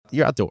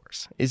you're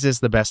outdoors. It's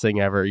just the best thing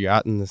ever. You're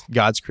out in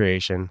God's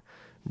creation,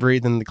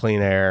 breathing the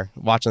clean air,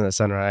 watching the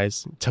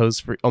sunrise,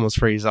 toes almost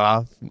freeze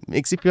off,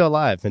 makes you feel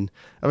alive. And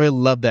I really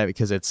love that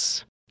because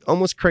it's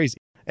almost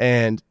crazy.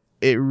 And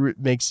it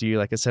makes you,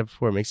 like I said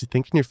before, it makes you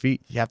think on your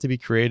feet. You have to be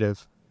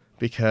creative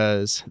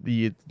because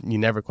you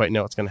never quite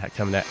know what's going to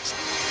come next.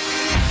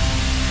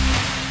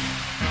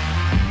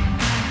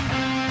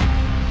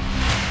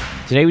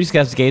 Today we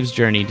discussed Gabe's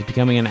journey to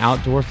becoming an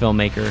outdoor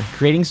filmmaker,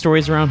 creating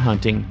stories around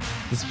hunting,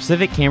 the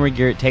specific camera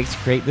gear it takes to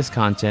create this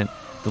content,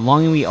 the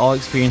longing we all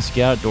experience to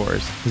get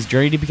outdoors, his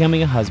journey to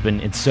becoming a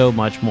husband, and so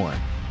much more.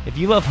 If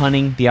you love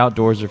hunting, the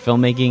outdoors, or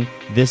filmmaking,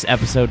 this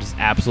episode is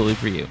absolutely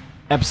for you.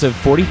 Episode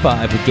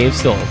 45 with Gabe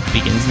Stoll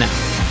begins now.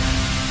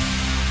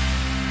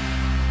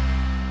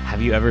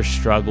 Have you ever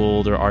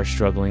struggled or are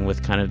struggling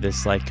with kind of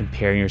this like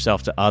comparing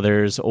yourself to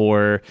others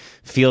or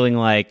feeling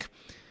like,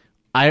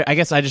 I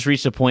guess I just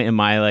reached a point in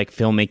my like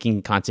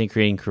filmmaking, content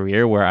creating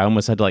career where I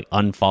almost had to like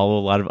unfollow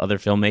a lot of other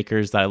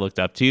filmmakers that I looked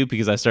up to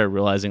because I started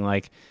realizing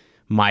like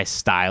my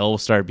style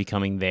started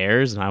becoming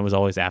theirs and I was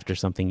always after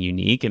something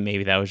unique, and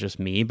maybe that was just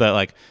me, but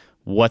like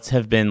what's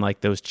have been like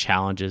those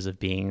challenges of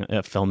being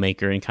a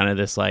filmmaker in kind of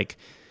this like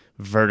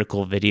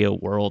vertical video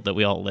world that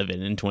we all live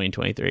in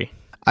 2023?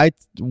 I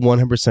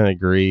 100%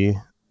 agree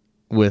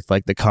with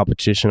like the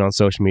competition on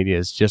social media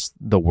is just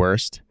the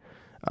worst.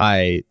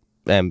 I've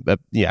been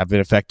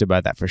affected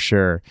by that for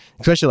sure,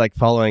 especially like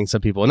following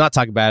some people, not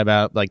talking bad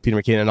about like Peter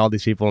McKinnon and all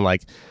these people, and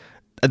like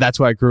that's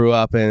where I grew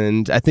up.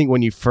 And I think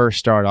when you first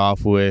start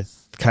off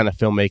with kind of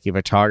filmmaking,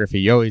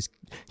 photography, you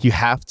don't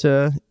have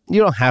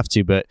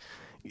to, but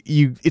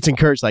it's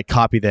encouraged, like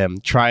copy them,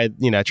 try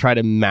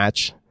to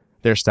match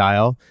their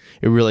style.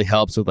 It really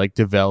helps with like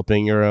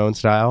developing your own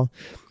style.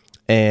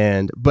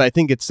 But I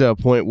think it's to a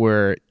point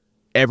where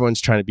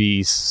everyone's trying to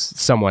be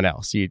someone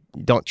else. You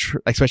don't,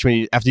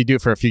 especially after you do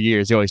it for a few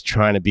years, you're always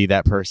trying to be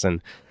that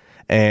person.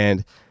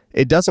 And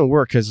it doesn't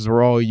work because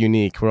we're all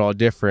unique. We're all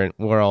different.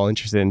 We're all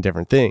interested in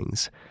different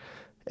things.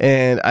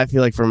 And I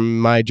feel like from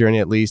my journey,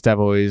 at least, I've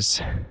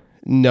always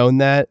known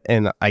that.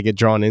 And I get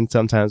drawn in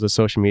sometimes with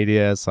social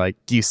media. It's like,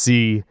 is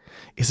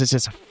it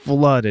just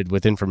flooded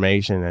with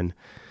information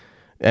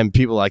and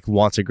people like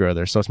want to grow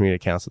their social media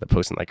accounts, so they're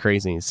posting like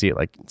crazy and you see it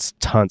like it's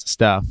tons of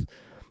stuff.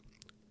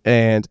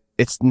 And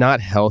it's not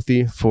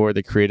healthy for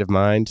the creative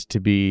mind to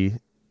be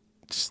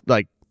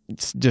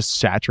just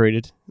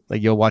saturated.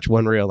 Like you'll watch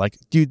one reel, like,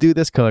 do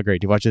this color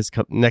grade. You watch this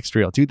next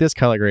reel, do this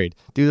color grade,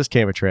 do this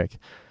camera trick.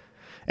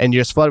 And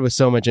you're just flooded with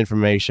so much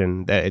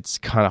information that it's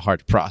kind of hard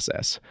to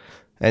process.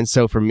 And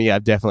so for me,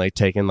 I've definitely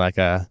taken like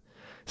a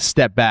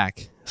step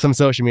back. Some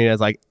social media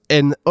is like,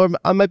 or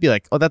I might be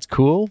like, oh, that's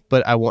cool,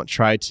 but I won't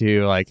try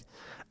to like,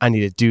 I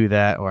need to do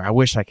that, or I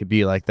wish I could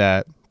be like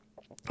that.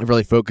 I'm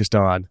really focused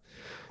on,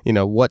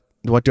 what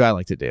do I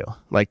like to do?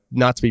 Like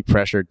not to be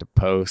pressured to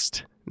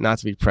post, not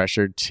to be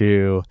pressured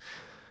to,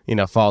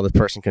 follow the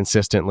person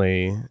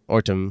consistently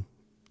or to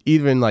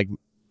even like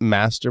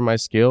master my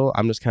skill.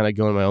 I'm just kind of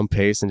going at my own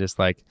pace and just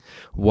like,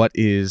 what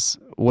do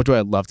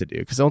I love to do?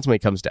 Because ultimately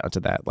it comes down to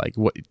that. Like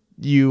what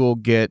you will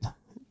get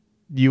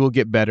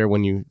better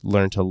when you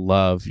learn to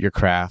love your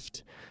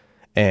craft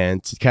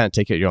and to kind of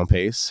take it at your own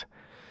pace.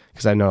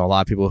 Because I know a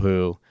lot of people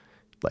who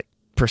like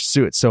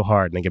pursue it so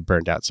hard and they get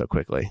burned out so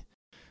quickly.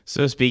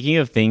 So speaking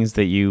of things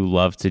that you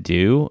love to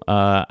do,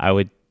 I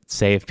would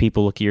say if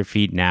people look at your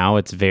feed now,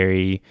 it's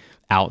very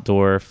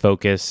outdoor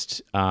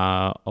focused,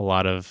 a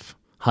lot of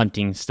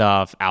hunting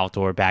stuff,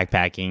 outdoor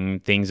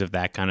backpacking, things of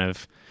that kind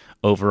of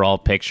overall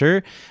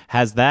picture.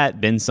 Has that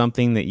been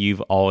something that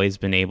you've always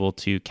been able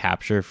to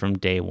capture from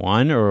day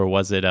one, or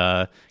was it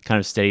a kind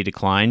of steady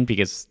decline?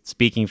 Because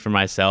speaking for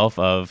myself,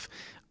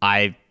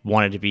 I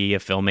wanted to be a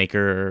filmmaker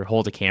or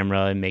hold a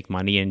camera and make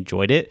money and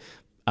enjoyed it.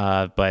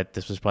 But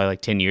this was probably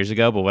like 10 years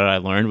ago. But what I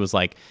learned was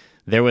like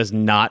there was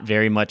not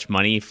very much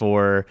money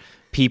for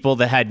people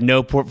that had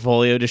no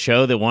portfolio to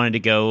show that wanted to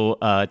go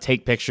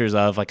take pictures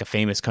of like a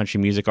famous country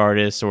music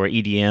artist or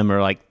EDM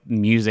or like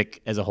music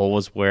as a whole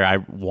was where I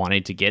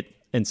wanted to get.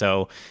 And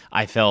so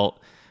I felt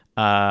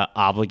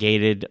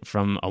obligated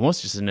from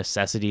almost just a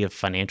necessity of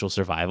financial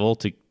survival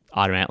to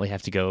automatically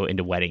have to go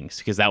into weddings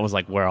because that was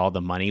like where all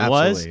the money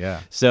was.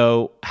 Yeah.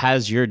 So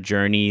has your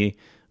journey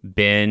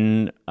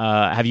been,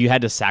 have you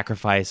had to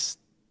sacrifice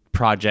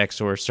projects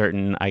or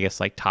certain, I guess,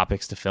 like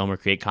topics to film or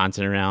create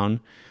content around?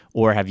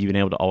 Or have you been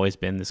able to always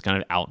been this kind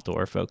of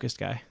outdoor focused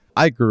guy?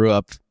 I grew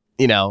up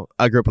on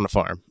a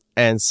farm.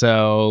 And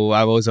so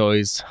I was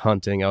always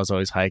hunting. I was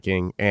always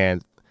hiking.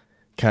 And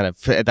kind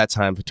of at that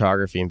time,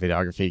 photography and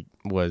videography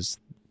was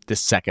the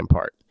second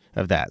part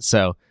of that.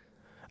 So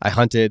I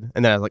hunted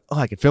and then I was like, oh,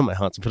 I can film my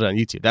hunts and put it on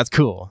YouTube. That's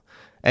cool.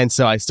 And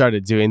so I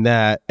started doing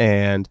that.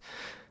 And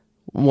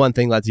one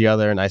thing led to the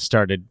other. And I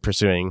started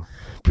pursuing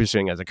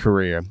as a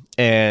career.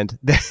 And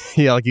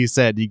like you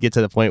said, you get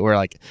to the point where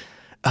like,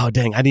 oh,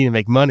 dang, I need to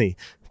make money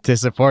to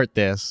support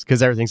this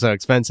because everything's so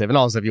expensive. And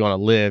also, if you want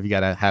to live, you got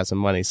to have some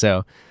money.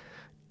 So,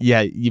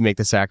 yeah, you make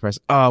the sacrifice.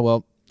 Oh,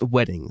 well,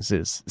 weddings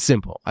is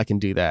simple. I can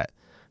do that.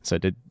 So I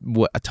did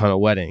a ton of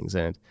weddings.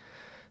 And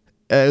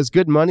It was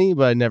good money,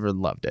 but I never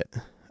loved it.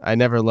 I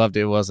never loved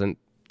it. It wasn't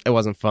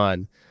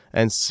fun.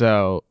 And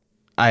so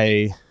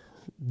I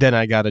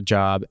got a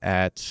job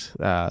at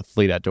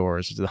Fleet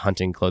Outdoors, which is a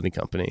hunting clothing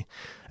company.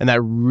 And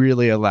that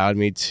really allowed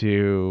me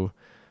to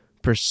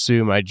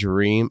pursue my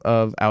dream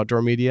of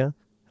outdoor media.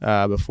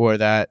 Before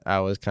that, I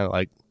was kind of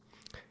like,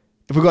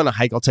 if we go on a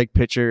hike, I'll take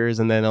pictures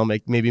and then I'll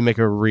maybe make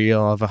a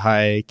reel of a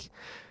hike.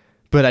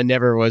 But I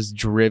never was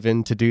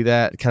driven to do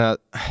that. Kind of,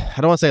 I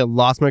don't want to say I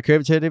lost my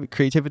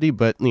creativity,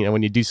 but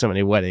when you do so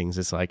many weddings,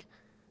 it's like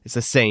it's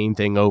the same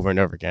thing over and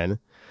over again.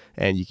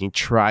 And you can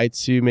try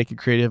to make it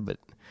creative, but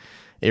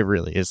it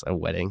really is a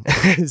wedding.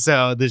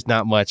 So there's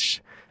not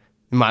much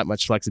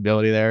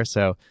flexibility there.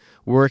 So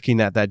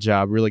working at that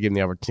job really gave me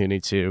the opportunity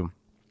to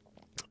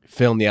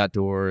film the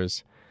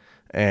outdoors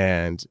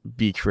and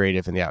be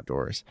creative in the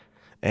outdoors.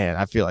 And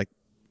I feel like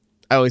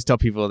I always tell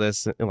people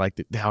this, like,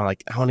 I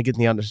want to get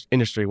in the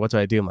industry. What do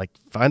I do? I'm like,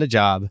 find a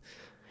job.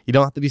 You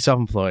don't have to be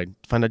self-employed.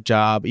 Find a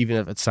job, even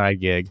if it's a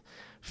side gig,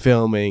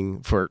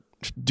 filming for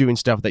doing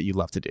stuff that you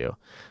love to do.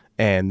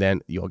 And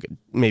then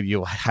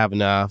you'll have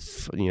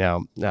enough,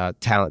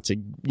 talent to,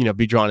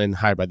 be drawn in and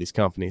hired by these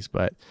companies.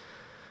 But,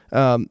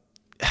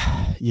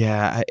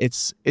 yeah,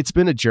 it's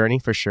been a journey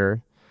for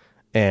sure.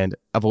 And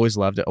I've always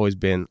loved it, always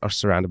been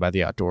surrounded by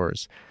the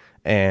outdoors.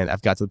 And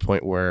I've got to the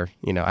point where,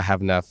 I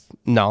have enough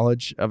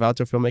knowledge of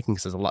outdoor filmmaking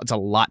because it's a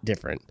lot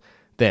different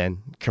than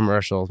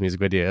commercials, music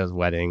videos,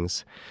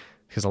 weddings.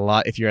 Because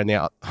if you're in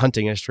the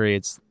hunting industry,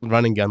 it's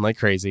run and gun like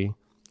crazy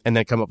and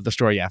then come up with a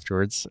story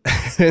afterwards.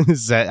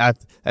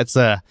 That's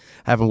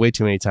happened way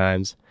too many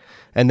times.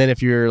 And then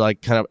if you're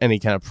like kind of any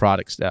kind of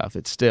product stuff,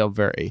 it's still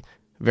very,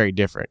 very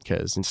different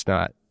because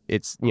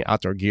it's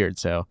outdoor geared.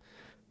 So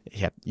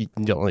you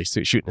don't really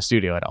shoot in a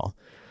studio at all.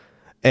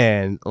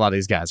 And a lot of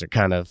these guys are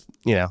kind of,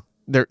 you're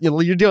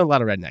doing a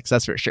lot of rednecks,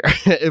 that's for sure.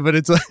 But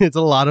it's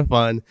a lot of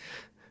fun.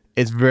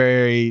 It's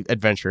very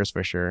adventurous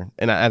for sure.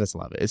 And I just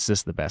love it. It's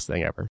just the best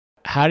thing ever.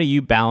 How do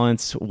you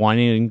balance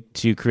wanting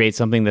to create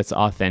something that's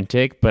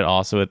authentic, but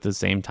also at the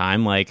same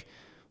time, like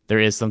there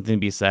is something to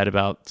be said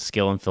about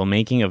skill in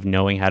filmmaking of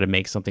knowing how to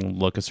make something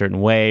look a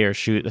certain way or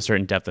shoot a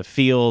certain depth of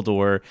field,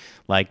 or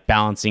like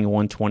balancing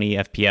 120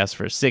 FPS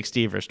versus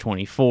 60 versus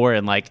 24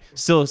 and like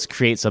still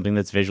create something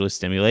that's visually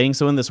stimulating.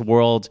 So in this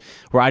world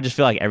where I just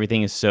feel like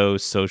everything is so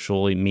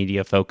social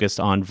media focused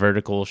on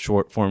vertical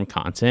short form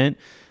content,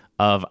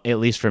 at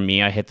least for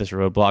me, I hit this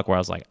roadblock where I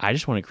was like, I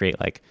just want to create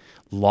like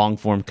long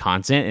form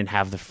content and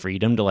have the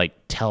freedom to like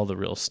tell the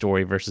real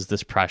story versus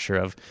this pressure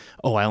of,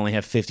 oh, I only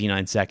have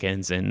 59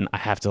 seconds and I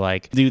have to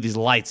like do these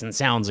lights and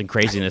sounds and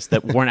craziness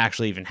that weren't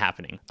actually even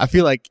happening. I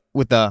feel like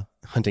with the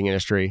hunting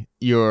industry,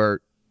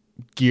 you're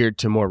geared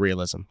to more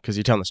realism because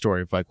you're telling the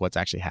story of like what's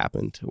actually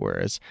happened.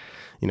 Whereas,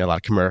 a lot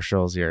of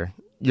commercials, you're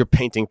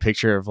painting a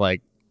picture of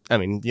like, a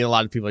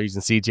lot of people are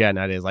using CGI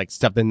nowadays, like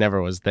stuff that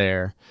never was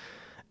there.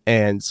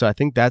 And so I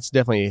think that's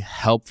definitely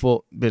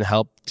been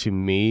helped to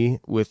me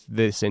with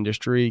this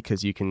industry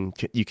because you can,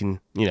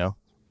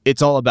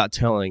 it's all about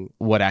telling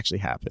what actually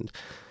happened.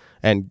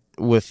 And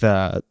with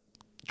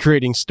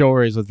creating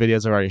stories with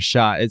videos I've already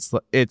shot, it's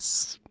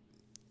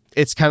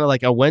kind of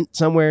like I went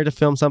somewhere to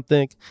film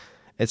something.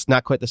 It's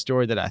not quite the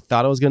story that I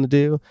thought I was going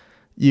to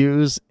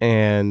use,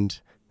 and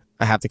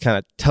I have to kind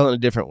of tell it in a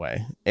different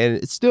way. And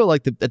it's still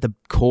like at the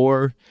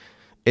core,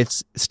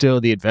 it's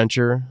still the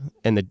adventure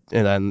and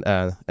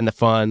the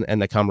fun and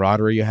the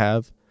camaraderie you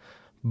have,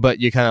 but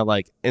you kind of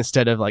like,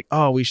 instead of like,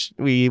 oh,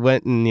 we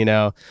went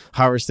and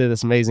harvested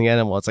this amazing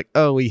animal, it's like,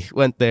 oh, we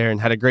went there and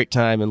had a great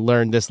time and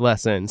learned this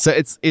lesson. So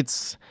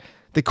it's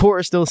the core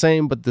is still the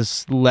same, but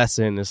this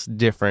lesson is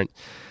different.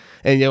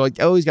 And you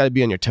always got to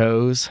be on your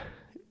toes.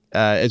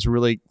 It's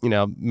really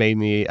made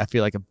me, I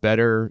feel like, a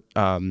better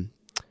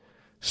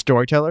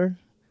storyteller.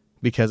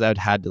 Because I'd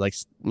had to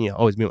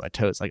always be on my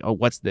toes, like, oh,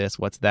 what's this?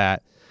 What's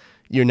that?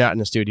 You're not in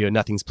the studio.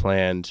 Nothing's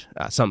planned.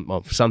 Some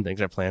things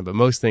are planned, but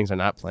most things are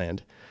not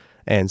planned.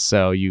 And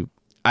so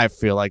I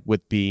feel like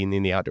with being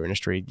in the outdoor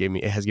industry,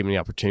 it has given me the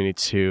opportunity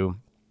to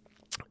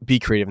be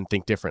creative and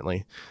think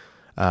differently.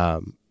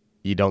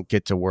 You don't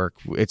get to work.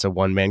 It's a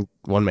one man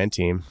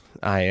team.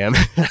 I am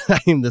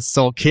the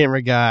sole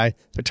camera guy,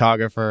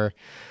 photographer.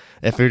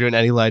 If you're doing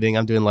any lighting,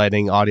 I'm doing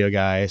lighting, audio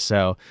guy.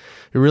 So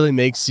it really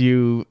makes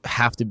you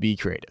have to be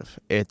creative.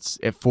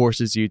 It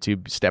forces you to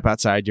step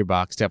outside your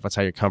box, step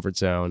outside your comfort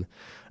zone.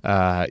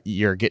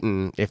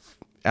 If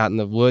out in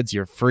the woods,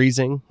 you're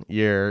freezing.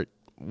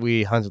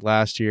 We hunted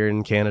last year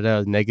in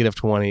Canada,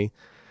 -20.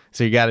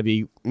 So you got to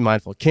be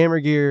mindful of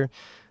camera gear,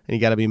 and you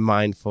got to be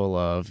mindful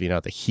of,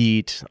 the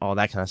heat, all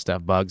that kind of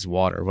stuff, bugs,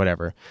 water,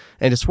 whatever.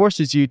 And it just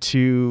forces you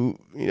to,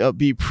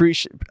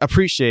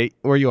 appreciate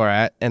where you are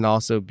at and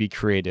also be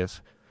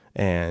creative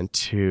and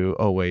to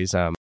always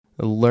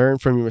learn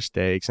from your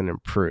mistakes and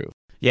improve.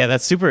 Yeah,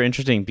 that's super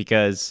interesting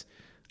because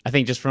I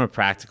think just from a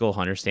practical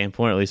hunter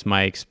standpoint, or at least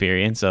my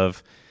experience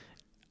of,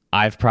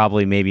 I've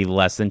probably maybe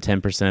less than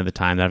 10% of the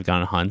time that I've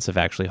gone on hunts have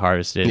actually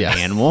harvested an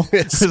animal.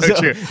 It's so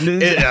true.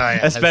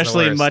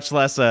 Especially much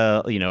less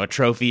a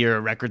trophy or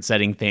a record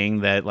setting thing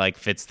that like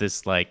fits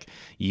this like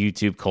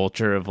YouTube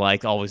culture of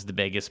like always the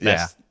biggest,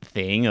 best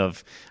thing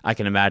of, I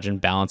can imagine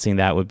balancing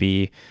that would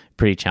be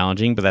pretty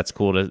challenging, but that's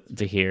cool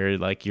to hear.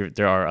 Like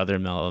there are other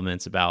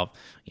elements about,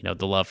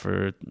 the love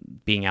for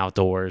being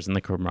outdoors and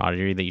the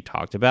camaraderie that you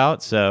talked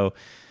about. So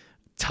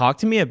talk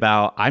to me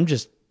about, I'm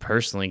just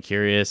personally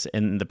curious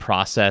in the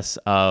process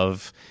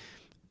of,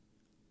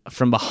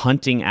 from a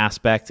hunting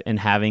aspect and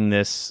having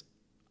this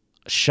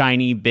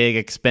shiny, big,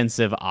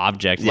 expensive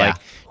object, like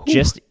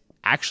just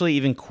actually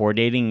even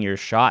coordinating your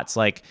shots,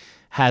 like,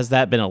 has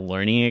that been a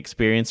learning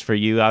experience for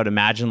you? I would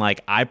imagine,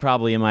 like, I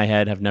probably in my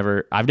head I've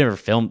never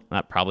filmed,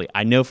 not probably,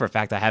 I know for a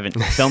fact I haven't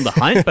filmed a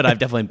hunt, but I've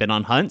definitely been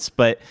on hunts.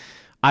 But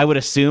I would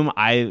assume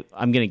I'm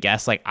going to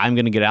guess, like, I'm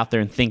going to get out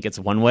there and think it's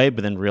one way,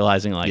 but then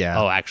realizing, like,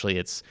 oh, actually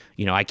it's,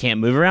 I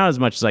can't move around as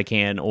much as I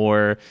can,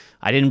 or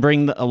I didn't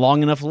bring a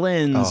long enough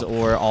lens,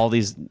 or all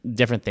these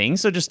different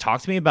things. So just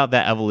talk to me about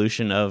that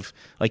evolution of,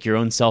 like, your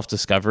own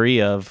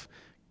self-discovery of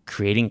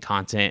creating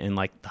content and,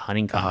 like, the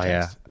hunting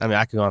context. I mean,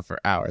 I could go on for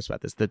hours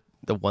about this.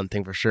 The one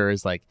thing for sure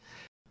is, like,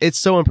 it's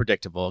so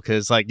unpredictable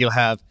because, like, you'll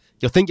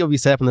think you'll be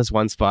set up in this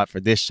one spot for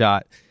this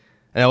shot.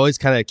 And I always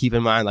kind of keep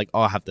in mind, like,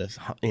 I'll have this,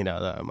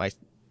 my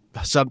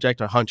subject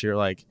or hunter,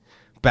 like,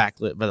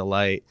 backlit by the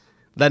light.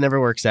 That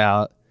never works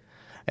out.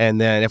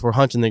 And then if we're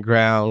hunting the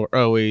ground, we're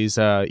always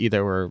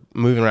either we're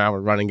moving around,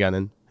 we're running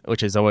gunning,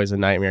 which is always a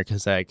nightmare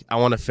because, like, I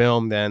want to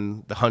film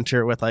then the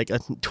hunter with, like, a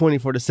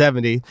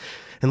 24-70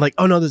 and, like,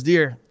 oh no, there's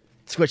deer.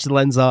 Switch the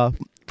lens off,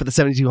 put the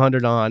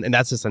 7200 on, and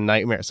that's just a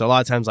nightmare. So a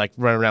lot of times, like,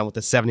 running around with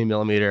the 70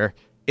 millimeter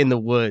in the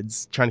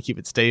woods trying to keep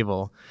it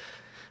stable.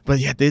 But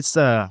yeah,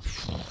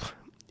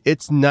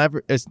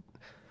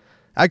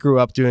 I grew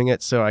up doing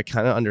it, so I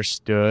kind of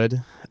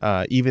understood.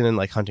 Even in,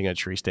 like, hunting a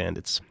tree stand,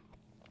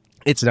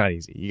 it's not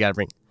easy. You got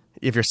to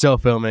if you're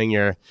self filming,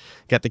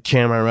 got the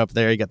camera up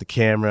there, you got the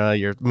camera,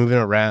 you're moving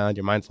around,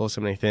 you're mindful of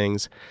so many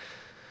things.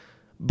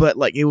 But,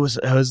 like, it was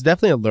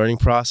definitely a learning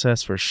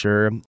process for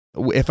sure.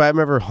 If I'm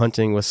ever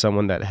hunting with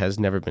someone that has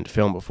never been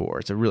filmed before,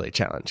 it's a really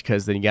challenge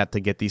because then you got to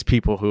get these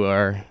people who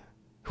are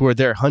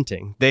there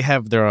hunting. They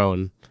have their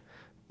own,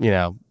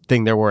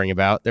 thing they're worrying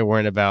about. They're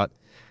worrying about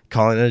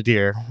calling a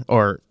deer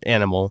or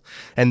animal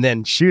and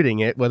then shooting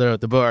it, whether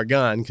with the bow or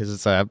gun, because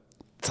it's a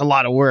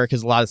lot of work,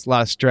 it's a lot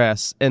of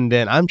stress. And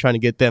then I'm trying to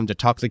get them to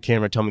talk to the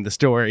camera, tell me the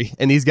story.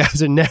 And these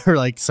guys are never,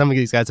 like, some of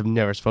these guys have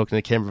never spoken to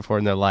the camera before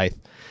in their life.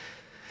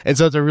 And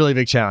so it's a really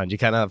big challenge.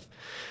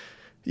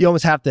 You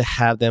almost have to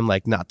have them,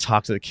 like, not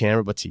talk to the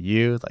camera, but to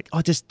you, like,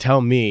 oh, just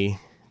tell me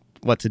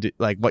what to do,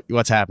 like,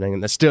 what's happening.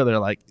 And they're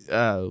like,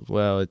 oh,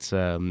 well, it's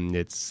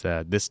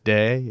this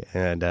day.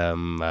 And,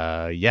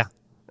 yeah.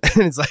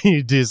 And it's like,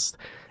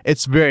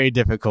 it's very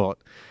difficult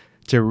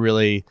to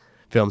really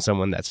film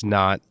someone that's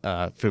not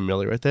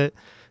familiar with it.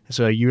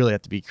 So you really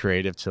have to be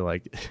creative to,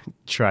 like,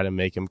 try to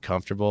make them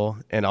comfortable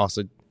and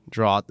also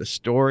draw out the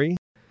story.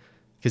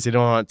 Because you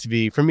don't want it to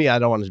be, for me, I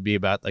don't want it to be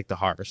about, like, the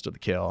harvest or the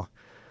kill.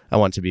 I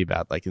want it to be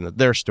about, like,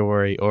 their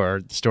story or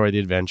the story of the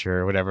adventure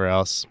or whatever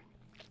else.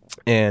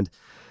 And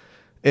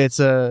it's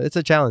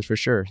a challenge for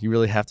sure. You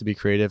really have to be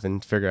creative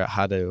and figure out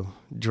how to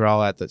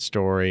draw out that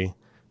story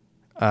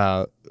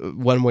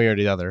one way or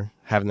the other,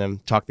 having them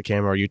talk to the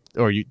camera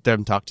or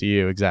them talk to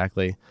you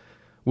exactly.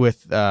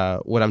 With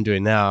what I'm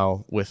doing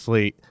now with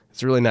Fleet,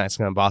 it's really nice.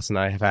 Boss and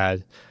I have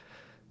had,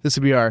 this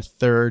will be our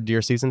third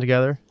deer season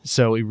together.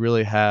 So we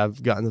really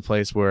have gotten to the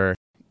place where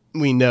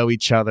we know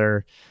each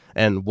other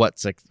and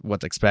what's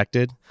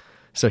expected.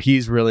 So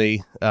he's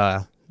really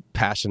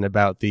passionate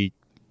about the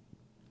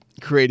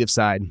creative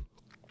side.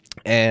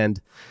 And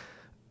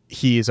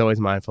he is always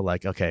mindful,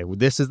 like, okay, well,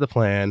 this is the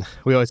plan.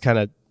 We always kind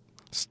of,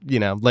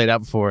 laid out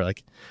before,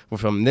 like, we're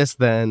filming this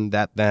then,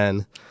 that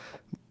then.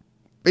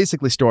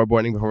 Basically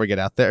storyboarding before we get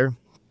out there.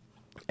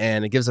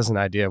 And it gives us an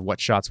idea of what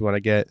shots we want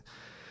to get.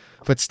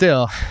 But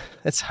still,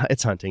 it's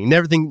hunting.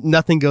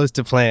 Nothing goes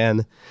to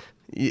plan.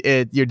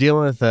 You're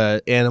dealing with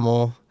an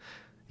animal.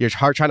 You're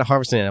trying to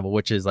harvest an animal,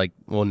 which is, like,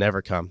 will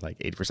never come, like,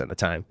 80% of the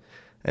time.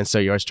 And so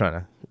you're always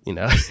trying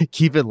to,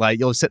 keep it light.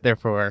 You'll sit there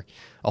for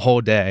a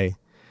whole day.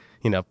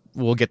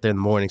 We'll get there in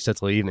the morning, sit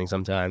till evening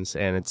sometimes.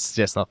 And it's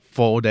just a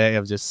full day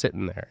of just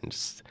sitting there and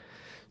just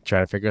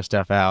trying to figure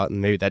stuff out.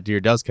 And maybe that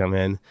deer does come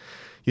in.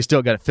 You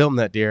still got to film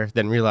that deer,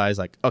 then realize,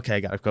 like, okay, I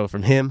got to go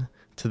from him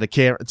to the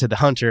to the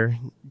hunter,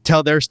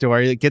 tell their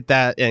story, get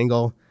that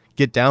angle,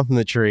 get down from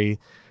the tree,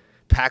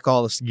 pack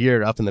all this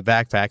gear up in the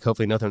backpack,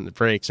 hopefully nothing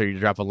breaks or you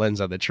drop a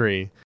lens on the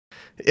tree.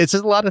 It's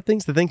just a lot of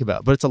things to think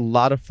about, but it's a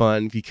lot of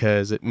fun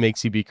because it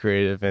makes you be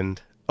creative and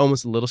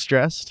almost a little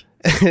stressed.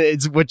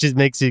 Which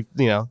makes you,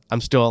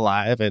 I'm still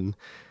alive and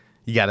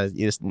you're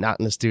not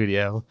in the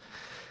studio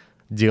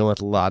dealing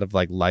with a lot of,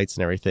 like, lights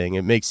and everything.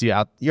 It makes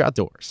you're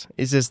outdoors.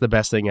 It's just the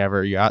best thing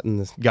ever. You're out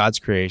in God's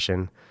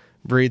creation,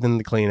 breathing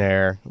the clean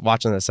air,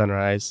 watching the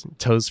sunrise,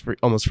 toes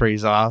almost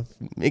freeze off.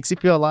 It makes you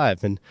feel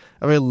alive. And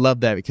I really love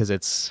that because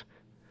it's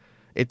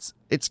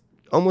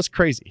almost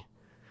crazy.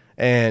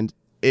 And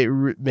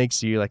it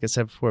makes you, like I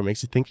said before, it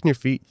makes you think on your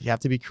feet. You have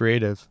to be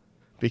creative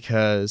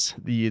because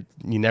you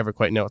never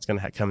quite know what's going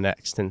to come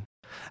next. And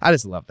I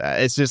just love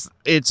that. It's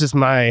just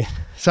my,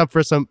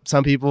 for some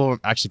people,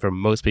 actually for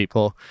most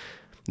people,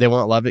 they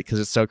won't love it because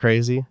it's so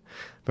crazy.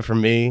 But for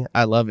me,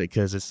 I love it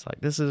because it's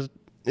like, this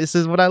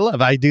is what I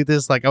love. I do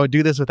this, like I would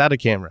do this without a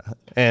camera.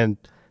 And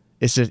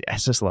it's just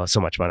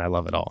so much fun. I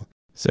love it all.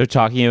 So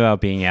talking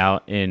about being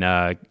out in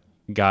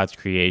God's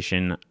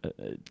creation,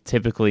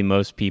 typically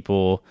most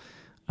people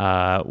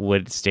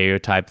would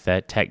stereotype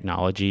that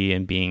technology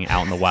and being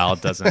out in the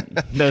wild those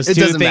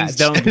two things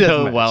don't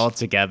go well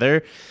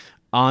together.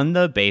 On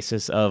the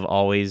basis of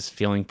always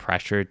feeling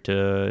pressured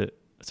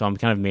so I'm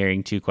kind of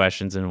marrying two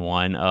questions in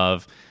one,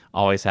 of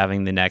always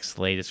having the next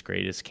latest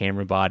greatest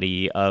camera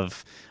body. I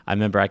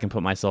remember I can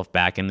put myself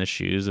back in the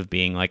shoes of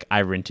being like,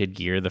 I rented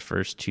gear the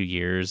first 2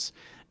 years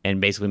and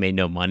basically made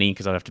no money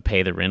because I'd have to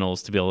pay the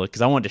rentals to be able to,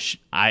 because I wanted to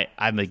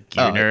I'm a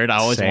gear nerd. I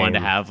always wanted to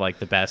have like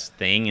the best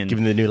thing, and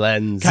giving the new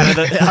lens.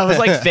 I was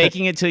like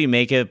faking it till you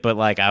make it, but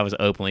like I was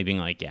openly being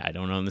like, yeah, I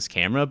don't own this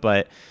camera.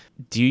 But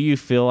do you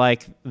feel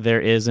like there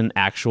is an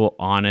actual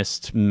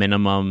honest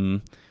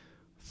minimum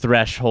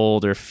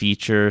threshold or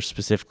feature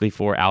specifically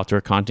for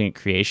outdoor content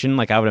creation?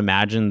 Like I would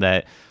imagine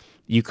that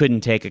you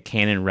couldn't take a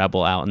Canon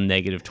Rebel out in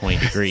negative 20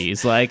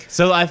 degrees. Like,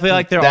 so I feel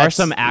like there are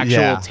some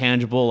actual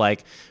tangible,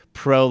 like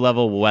pro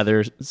level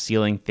weather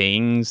sealing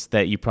things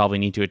that you probably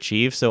need to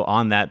achieve. So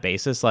on that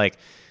basis, like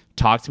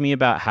talk to me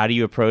about how do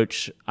you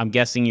approach, I'm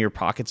guessing your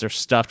pockets are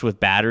stuffed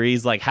with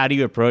batteries. Like how do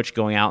you approach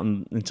going out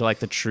into like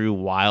the true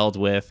wild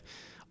with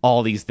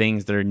all these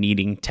things that are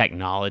needing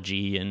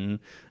technology and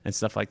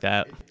stuff like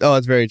that? Oh,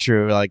 it's very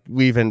true. Like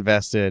we've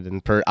invested,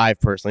 and I've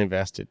personally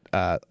invested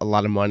a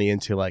lot of money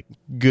into like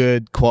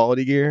good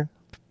quality gear.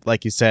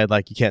 Like you said,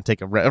 like you can't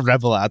take a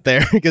Rebel out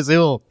there because it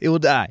will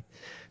die.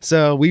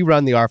 So we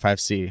run the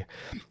R5C,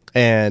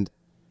 and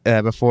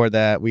before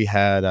that we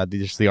had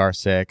just the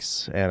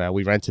R6, and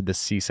we rented the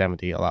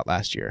C70 a lot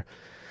last year,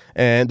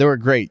 and they were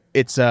great.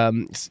 It's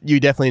you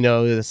definitely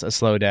know it's a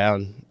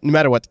slowdown no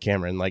matter what the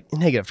camera, and like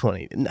negative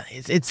 20,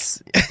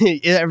 it's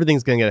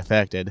everything's gonna get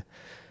affected,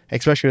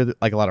 especially with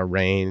like a lot of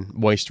rain,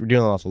 moisture. We're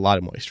dealing with a lot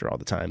of moisture all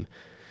the time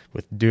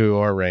with dew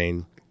or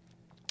rain,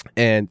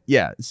 and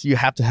yeah, so you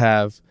don't have to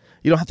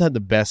have the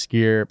best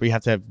gear, but you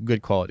have to have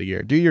good quality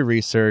gear. Do your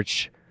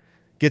research.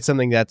 Get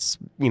something that's,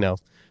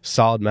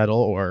 solid metal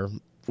or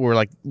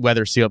like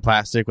weather sealed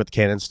plastic with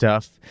Canon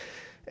stuff.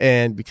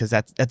 And because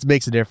that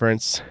makes a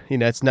difference.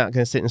 It's not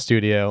going to sit in the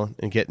studio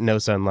and get no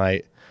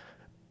sunlight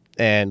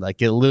and like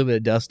get a little bit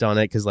of dust on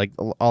it. Cause like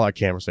all our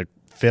cameras are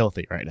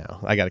filthy right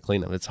now. I got to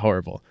clean them. It's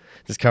horrible.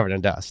 Just covered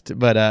in dust.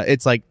 But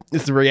it's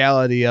the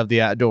reality of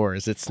the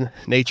outdoors. It's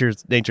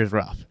nature's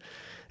rough.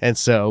 And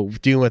so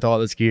dealing with all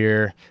this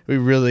gear, we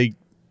really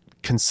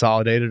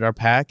consolidated our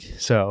pack.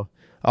 So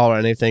all or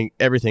anything,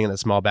 everything in a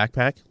small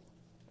backpack.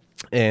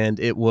 And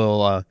it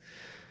will, I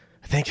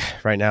think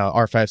right now,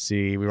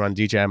 R5C, we run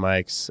DJI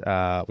mics.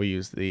 We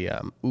use the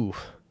DOT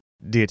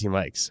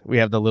mics. We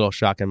have the little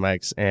shotgun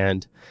mics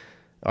and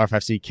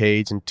R5C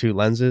cage and 2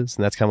 lenses.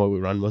 And that's kind of what we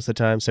run most of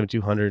the time,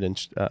 7200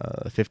 and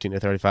 15 to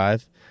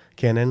 35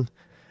 Canon.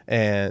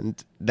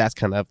 And that's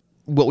kind of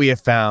what we have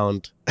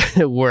found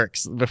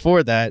works.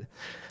 Before that,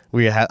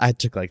 I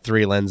took like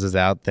 3 lenses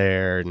out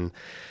there and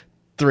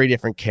 3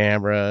 different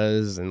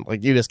cameras, and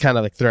like you just kind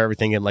of like throw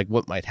everything in, like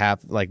what might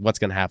happen, like what's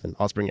going to happen.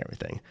 I'll just bring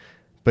everything.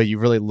 But you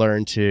really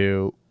learn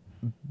to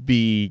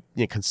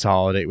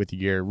consolidate with your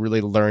gear,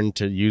 really learn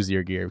to use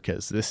your gear,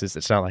 because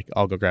it's not like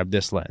I'll go grab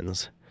this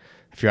lens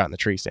if you're out in the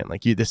tree stand.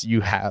 Like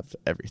you have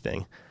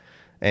everything.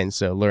 And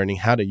so learning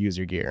how to use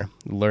your gear,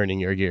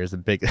 is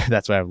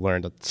that's what I've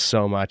learned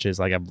so much, is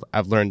like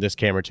I've learned this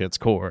camera to its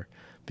core,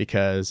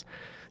 because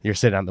you're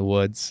sitting out in the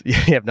woods, you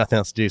have nothing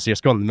else to do, so you're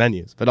scrolling the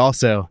menus, but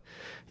also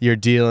you're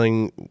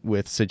dealing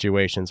with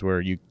situations where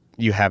you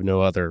have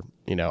no other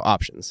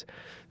options.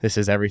 This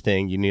is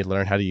everything. You need to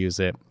learn how to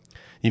use it.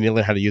 You need to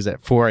learn how to use it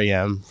at 4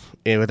 a.m.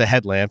 with a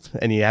headlamp,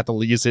 and you have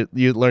to use it.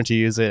 You learn to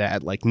use it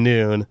at like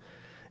noon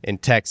in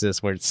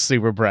Texas where it's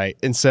super bright,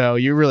 and so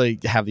you really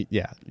have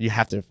you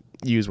have to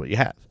use what you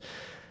have.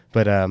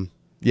 But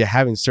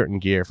having certain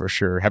gear for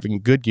sure, having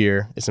good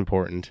gear is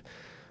important.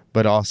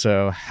 But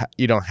also,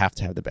 you don't have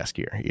to have the best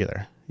gear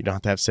either. You don't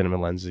have to have cinema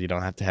lenses. You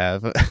don't have to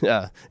have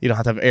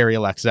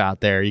Arialex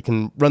out there. You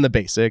can run the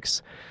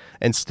basics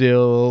and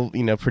still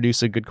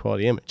produce a good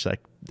quality image.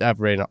 Like I've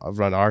run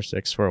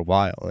R6 for a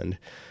while, and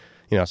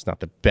it's not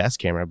the best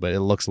camera, but it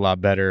looks a lot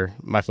better.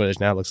 My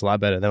footage now looks a lot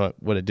better than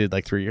what it did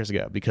like 3 years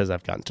ago, because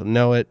I've gotten to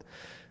know it,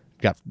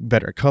 got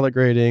better color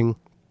grading,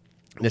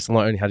 just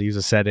learning how to use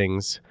the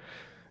settings.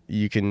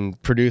 You can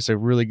produce a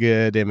really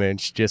good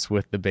image just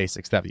with the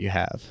basic stuff you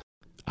have.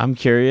 I'm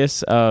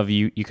curious of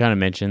you kind of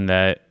mentioned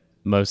that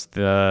most of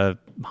the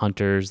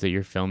hunters that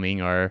you're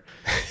filming are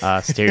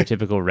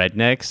stereotypical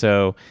redneck.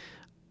 So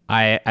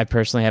I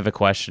personally have a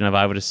question of,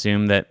 I would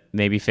assume that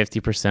maybe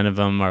 50% of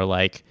them are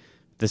like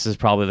this is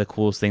probably the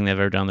coolest thing they've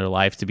ever done in their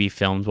life to be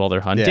filmed while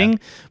they're hunting.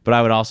 But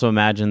I would also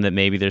imagine that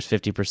maybe there's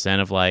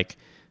 50% of like,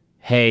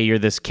 hey, you're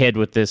this kid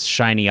with this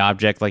shiny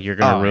object, like you're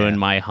going to ruin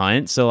my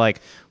hunt. So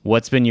like,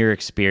 what's been your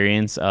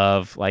experience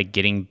of like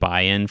getting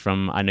buy-in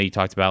from, I know you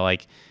talked about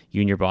like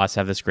you and your boss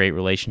have this great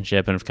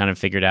relationship and have kind of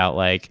figured out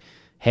like,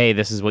 hey,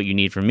 this is what you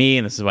need from me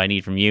and this is what I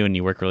need from you, and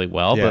you work really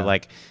well. But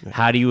like,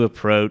 how do you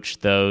approach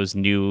those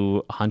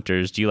new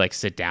hunters? Do you like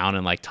sit down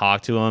and like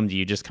talk to them? Do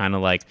you just kind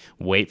of like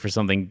wait for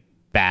something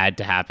bad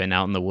to happen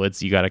out in the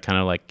woods you got to kind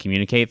of like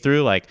communicate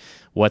through? Like,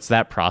 what's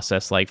that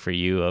process like for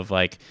you of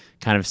like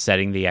kind of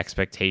setting the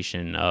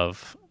expectation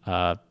of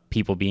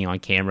people being on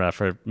camera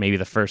for maybe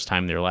the first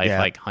time in their life,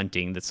 like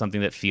hunting? That's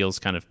something that feels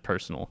kind of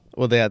personal.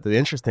 Well, the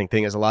interesting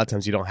thing is a lot of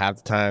times you don't have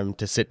the time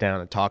to sit down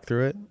and talk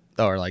through it,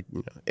 or like, you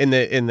know, in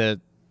the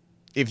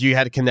if you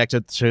had to connect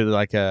it to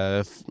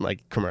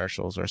like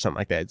commercials or something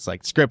like that, it's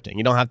like scripting.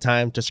 You don't have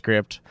time to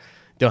script.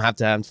 Don't have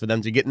time for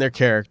them to get in their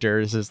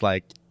characters. It's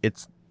like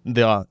it's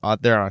their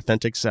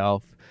authentic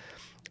self.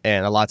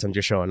 And a lot of times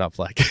you're showing up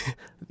like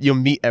you'll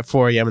meet at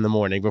 4 a.m. in the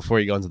morning before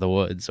you go into the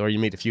woods, or you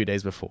meet a few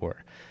days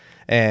before.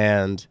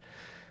 And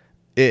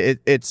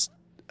it's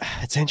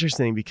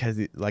interesting because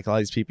like a lot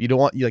of these people, you don't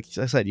want, like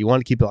I said, you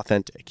want to keep it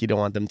authentic. You don't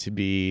want them to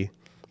be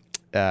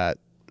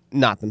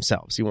not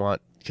themselves. You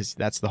want, because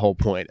that's the whole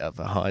point of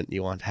a hunt.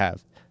 You want to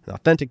have an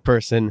authentic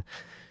person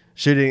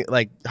shooting,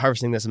 like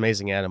harvesting this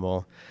amazing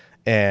animal.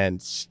 And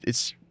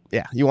it's,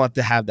 you want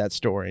to have that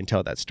story and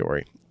tell that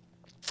story.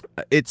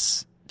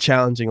 It's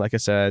challenging, like I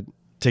said,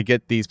 to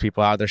get these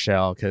people out of their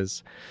shell,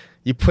 because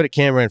you put a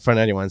camera in front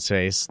of anyone's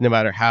face, no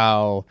matter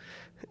how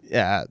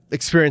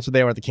experienced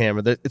they are with the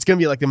camera, it's going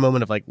to be like the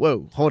moment of like,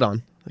 whoa, hold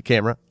on, the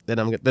camera.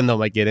 Then they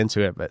might get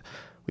into it. But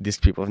with these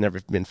people who've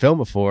never been filmed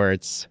before,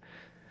 it's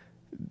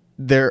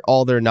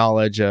all their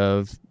knowledge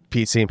of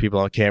seeing people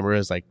on camera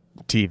is like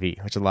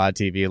TV, which is a lot of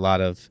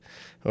TV,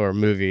 or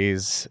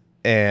movies,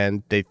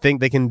 and they think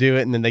they can do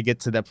it, and then they get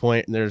to that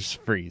point and there's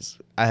freeze.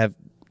 I have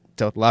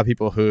dealt with a lot of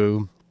people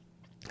who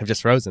have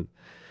just frozen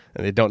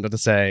and they don't know what to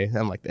say.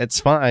 I'm like, it's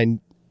fine.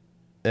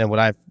 And what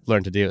I've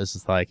learned to do is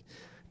just like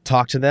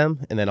talk to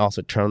them and then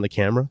also turn on the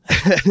camera.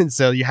 And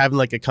so you're having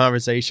like a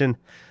conversation.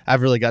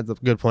 I've really got to the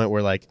good point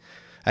where like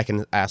I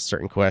can ask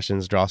certain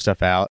questions, draw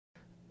stuff out.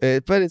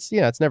 But it's,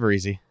 it's never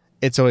easy.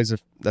 It's always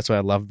that's what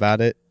I love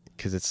about it,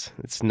 because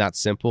it's not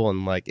simple.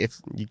 And like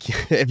if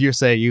you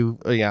say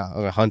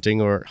a hunting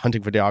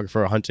videographer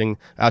or hunting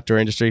outdoor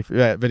industry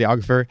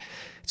videographer,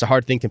 it's a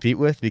hard thing to compete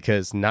with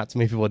because not too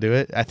many people do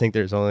it. I think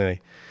there's a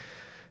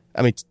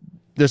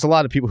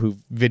lot of people who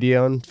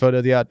video and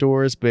photo the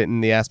outdoors, but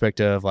in the aspect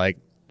of like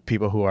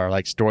people who are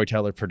like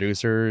storyteller,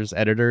 producers,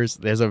 editors,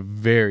 there's a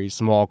very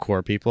small core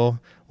of people,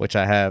 which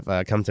I have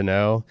come to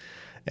know.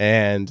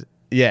 And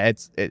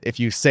if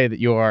you say that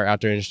you are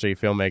outdoor industry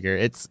filmmaker,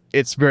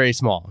 it's very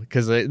small,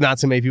 because not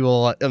so many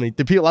people. I mean,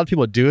 a lot of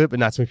people do it, but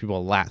not so many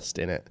people last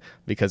in it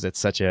because it's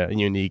such a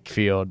unique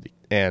field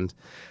and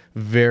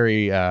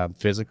very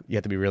physical. You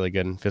have to be really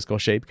good in physical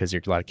shape because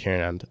you're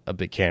carrying on a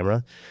big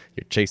camera.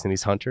 You're chasing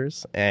these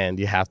hunters, and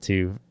you have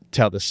to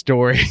tell the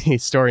story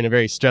in a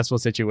very stressful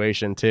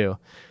situation too.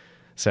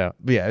 So,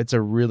 but yeah, it's a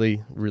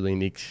really, really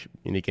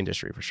unique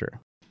industry for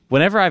sure.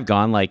 Whenever I've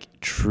gone like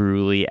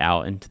truly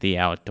out into the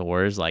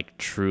outdoors, like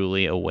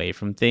truly away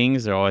from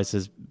things, there always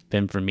has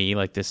been for me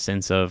like this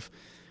sense of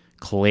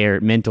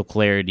mental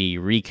clarity,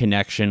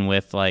 reconnection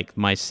with like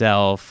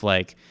myself,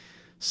 like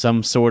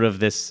some sort of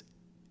this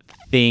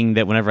thing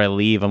that whenever I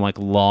leave, I'm like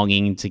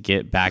longing to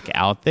get back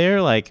out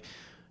there. Like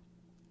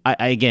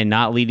I again,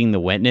 not leading the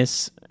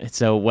witness.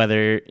 So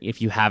whether if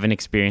you haven't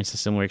experienced a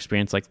similar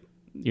experience like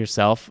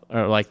yourself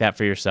or like that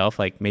for yourself,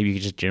 like maybe you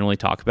could just generally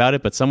talk about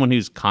it, but someone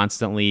who's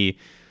constantly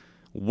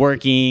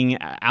working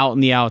out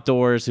in the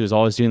outdoors, who's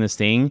always doing this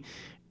thing,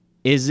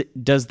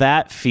 does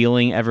that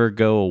feeling ever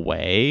go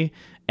away?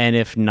 And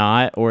if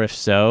not, or if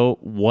so,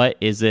 what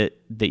is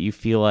it that you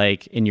feel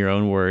like, in your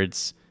own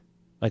words,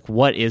 like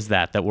what is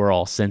that we're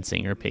all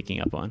sensing or picking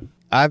up on?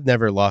 I've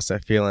never lost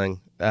that feeling.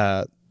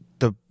 I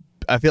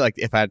feel like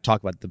if I had to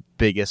talk about the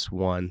biggest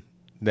one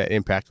that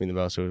impacted me the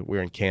most, we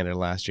were in Canada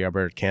last year,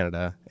 Alberta,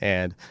 Canada,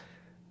 and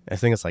I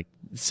think it's like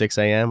 6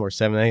 a.m. or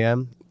 7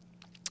 a.m.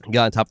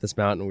 Got on top of this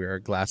mountain. We were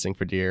glassing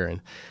for deer,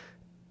 and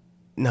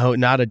no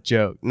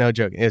joke.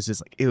 It was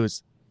just like, it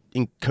was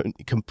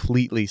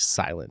completely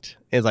silent.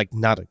 It was like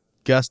not a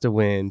gust of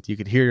wind. You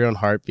could hear your own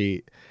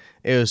heartbeat.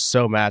 It was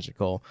so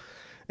magical.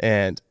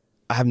 And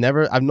I don't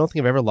think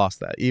I've ever lost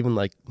that. Even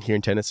like here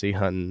in Tennessee,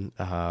 hunting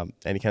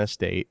any kind of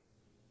state,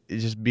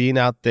 it's just being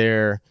out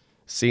there,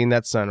 seeing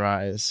that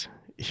sunrise,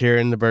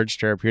 hearing the birds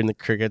chirp, hearing the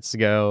crickets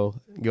go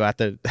out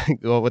there,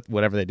 go with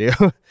whatever they do.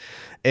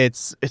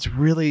 It's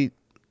really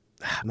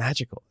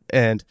magical.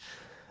 And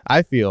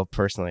I feel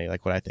personally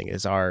like what I think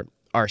is our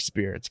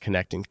spirits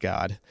connecting to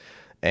God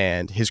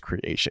and his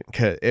creation.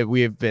 'Cause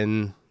we have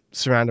been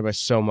surrounded by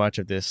so much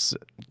of this,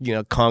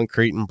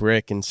 concrete and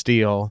brick and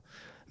steel,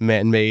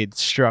 man-made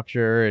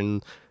structure,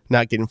 and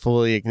not getting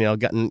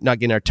not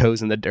getting our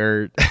toes in the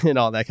dirt and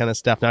all that kind of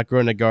stuff, not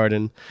growing a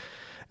garden.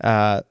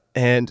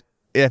 And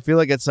I feel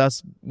like it's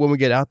us when we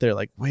get out there,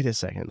 like, wait a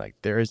second, like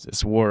there is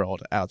this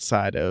world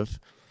outside of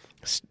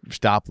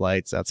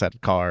stoplights, outside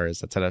of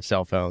cars, outside of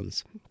cell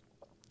phones.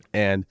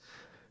 And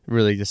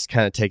really just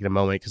kind of taking a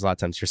moment, because a lot of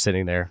times you're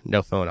sitting there,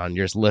 no phone on,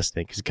 you're just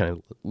listening because you're kind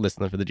of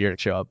listening for the deer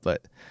to show up.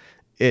 But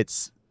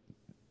it's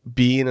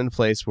being in a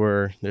place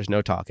where there's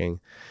no talking,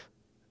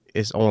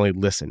 is only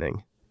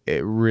listening.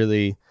 It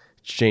really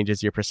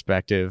changes your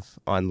perspective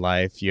on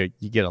life. You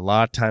get a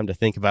lot of time to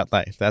think about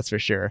life, that's for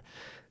sure.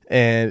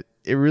 And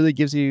it really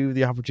gives you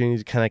the opportunity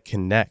to kind of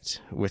connect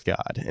with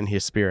God and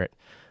his spirit.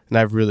 And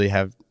I really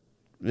have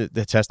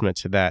the testament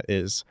to that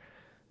is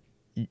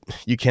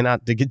you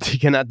cannot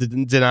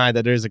deny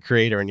that there's a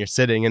creator, and you're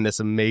sitting in this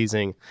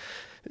amazing,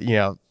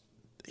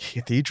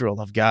 cathedral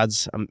of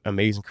God's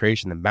amazing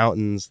creation, the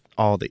mountains,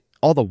 all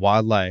the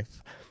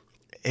wildlife.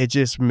 It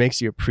just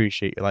makes you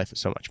appreciate your life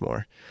so much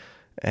more.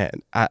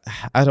 And I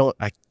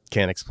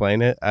can't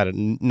explain it.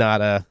 I'm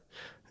not a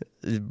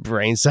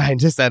brain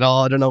scientist at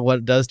all. I don't know what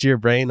it does to your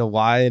brain or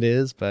why it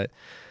is, but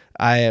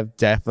I have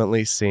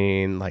definitely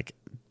seen, like,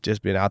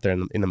 just being out there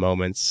in the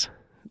moments,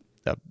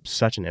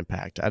 such an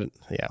impact.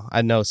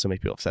 I know so many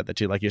people have said that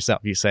too, like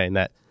yourself. You saying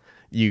that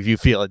you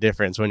feel a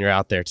difference when you're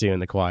out there too in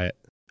the quiet.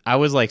 I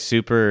was like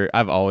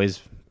I've always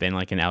been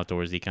like an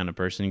outdoorsy kind of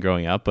person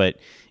growing up, but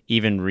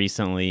even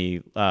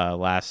recently,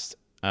 last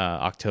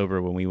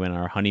October when we went on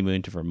our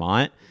honeymoon to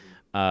Vermont,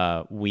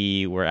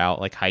 we were out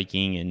like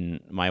hiking, and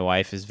my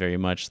wife is very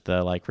much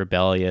the like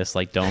rebellious,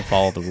 like don't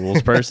follow the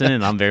rules person,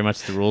 and I'm very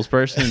much the rules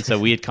person. And so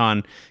we had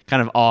gone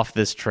kind of off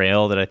this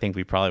trail that I think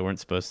we probably weren't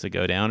supposed to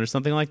go down or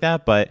something like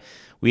that. But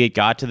we had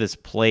got to this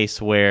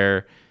place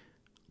where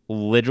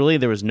literally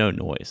there was no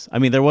noise. I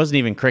mean, there wasn't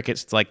even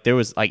crickets. It's like it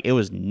was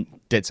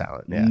dead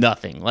silent. Yeah.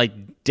 Nothing,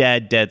 like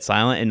dead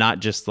silent, and not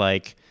just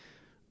like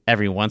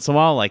every once in a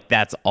while, like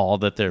that's all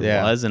that there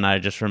was. And I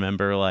just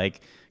remember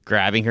like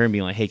grabbing her and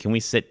being like, hey, can we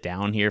sit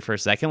down here for a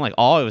second? Like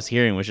all I was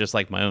hearing was just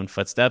like my own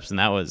footsteps, and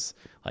that was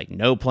like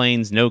no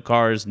planes, no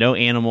cars, no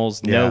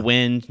animals, no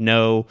wind,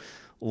 no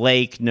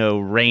lake, no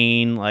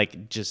rain,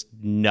 like just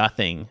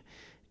nothing.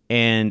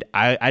 And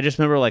I just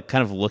remember like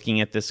kind of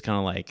looking at this kind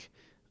of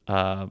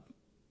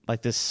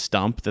like this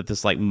stump that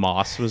this like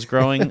moss was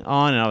growing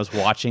on, and I was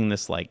watching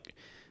this like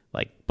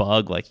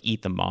bug like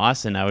eat the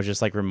moss, and I was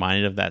just like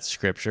reminded of that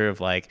scripture of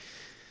like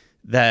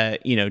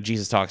that,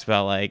 Jesus talks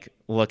about like,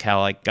 look how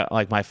like God,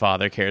 like my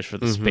Father cares for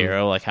the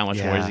sparrow, like how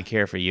much more does he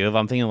care for you? If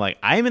I'm thinking like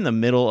I'm in the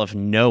middle of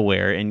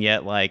nowhere, and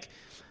yet like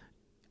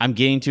I'm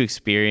getting to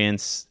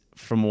experience,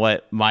 from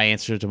what my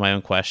answer to my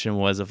own question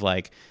was of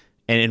like,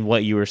 and in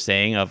what you were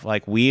saying of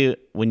like,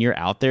 when you're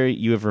out there,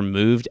 you have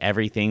removed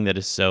everything that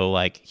is so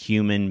like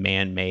human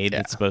man-made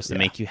that's supposed to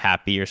make you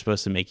happy or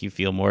supposed to make you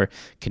feel more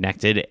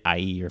connected,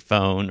 i.e. your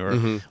phone or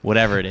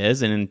whatever it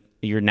is. And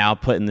you're now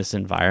put in this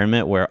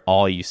environment where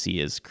all you see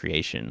is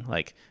creation,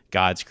 like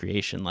God's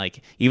creation.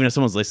 Like even if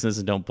someone's listening to this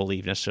and don't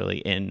believe necessarily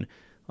in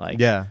like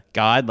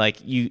God, like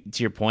you,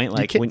 to your point,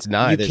 like you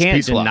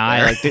can't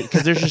deny like,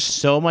 because there's just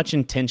so much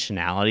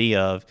intentionality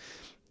of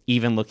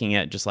even looking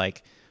at just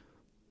like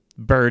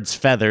birds'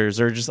 feathers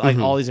or just like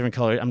all these different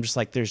colors. I'm just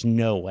like, there's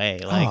no way,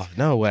 like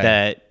no way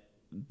that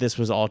this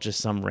was all just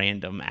some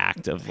random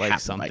act of like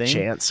something by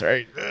chance,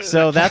 right?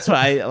 So that's what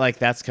I like.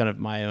 That's kind of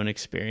my own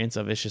experience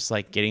of it's just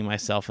like getting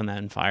myself in that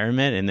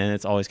environment, and then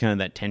it's always kind of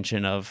that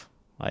tension of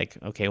like,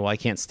 okay, well, I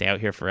can't stay out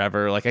here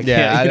forever. Like I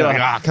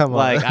can't, come on.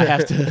 Like I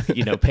have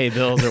to, pay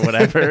bills or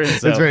whatever. And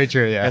so that's very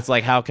true. Yeah, it's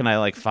like, how can I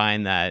like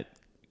find that,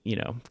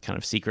 kind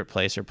of secret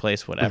place or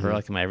place, whatever,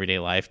 like in my everyday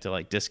life to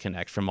like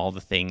disconnect from all the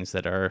things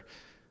that are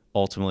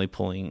ultimately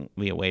pulling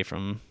me away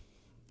from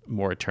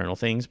more eternal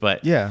things.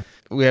 But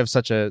we have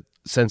such a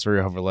sensory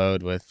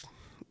overload with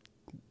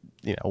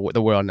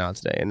the world now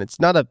today, and it's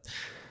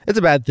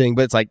a bad thing,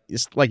 but it's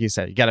like you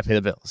said, you got to pay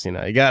the bills. You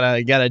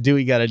gotta do what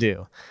you gotta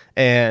do,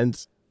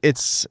 and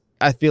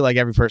I feel like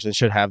every person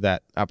should have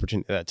that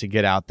opportunity to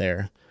get out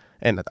there.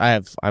 And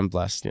I'm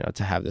blessed,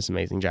 to have this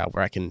amazing job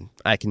where I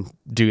can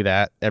do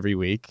that every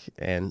week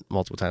and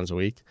multiple times a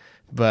week.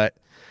 But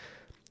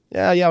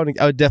I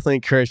would definitely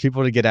encourage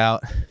people to get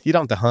out. You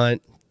don't have to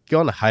hunt,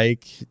 go on a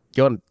hike,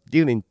 you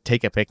can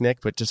take a picnic,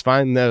 but just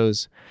find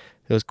those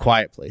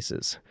quiet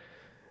places.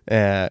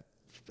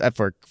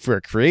 For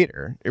a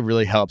creator, it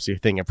really helps your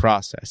thinking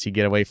process. You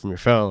get away from your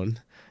phone.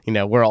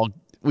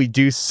 We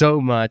do so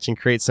much and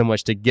create so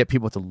much to get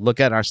people to look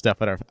at our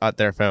stuff at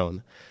their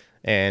phone,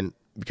 and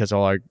because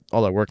all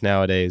our work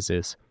nowadays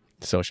is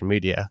social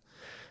media,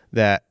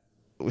 that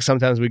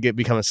sometimes we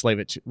become a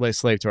slave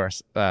to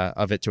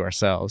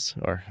ourselves,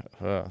 or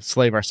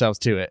slave ourselves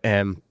to it.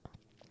 And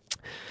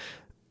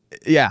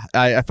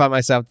I find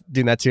myself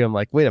doing that too. I'm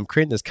like, wait, I'm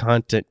creating this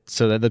content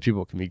so that other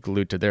people can be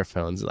glued to their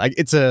phones. Like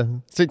it's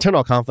an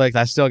internal conflict.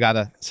 I still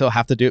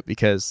have to do it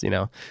because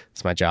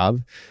it's my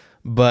job.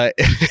 But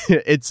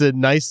it's a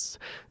nice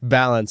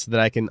balance that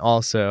I can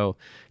also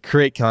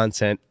create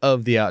content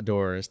of the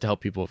outdoors to help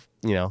people,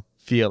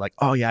 feel like,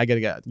 oh yeah, I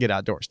gotta get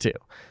outdoors too.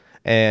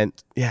 And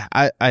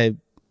I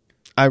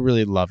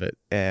really love it,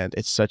 and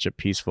it's such a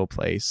peaceful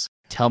place.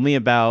 Tell me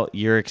about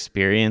your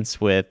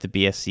experience with the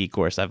BSC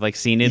course. I've like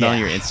seen it on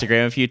your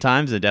Instagram a few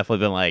times and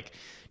definitely been like,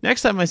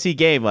 next time I see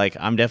Gabe, like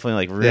I'm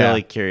definitely like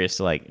really curious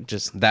to like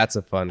just that's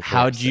a fun course.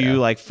 How'd you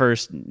like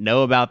first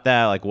know about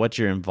that? Like what's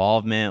your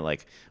involvement?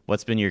 Like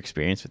what's been your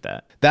experience with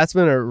that? That's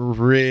been a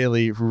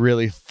really,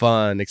 really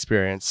fun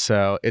experience.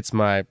 So it's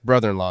my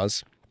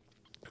brother-in-laws.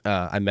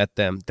 I met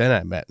them, then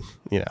I met,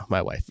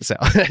 my wife. So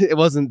it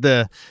wasn't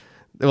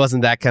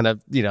that kind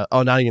of,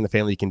 oh, not even the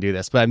family can do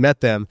this. But I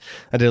met them.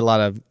 I did a lot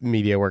of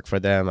media work for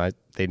them.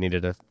 They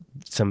needed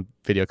some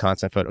video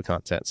content, photo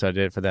content. So I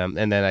did it for them.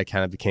 And then I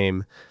kind of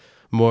became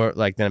more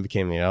like,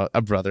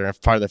 a brother, a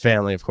part of the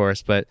family, of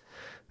course. But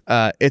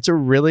it's a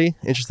really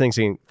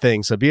interesting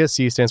thing. So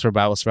BSC stands for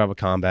Bible Survival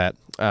Combat.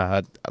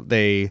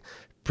 They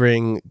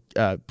bring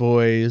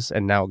boys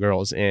and now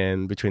girls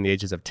in between the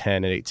ages of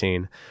 10 and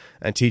 18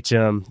 and teach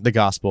them the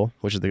gospel,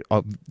 which is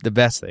the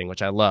best thing,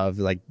 which I love,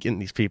 like getting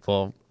these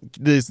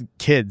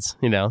kids,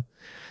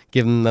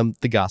 giving them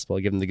the gospel,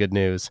 giving them the good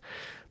news.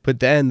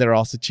 But then they're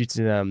also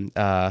teaching them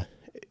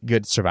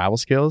good survival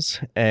skills.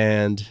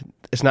 And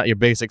it's not your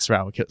basic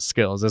survival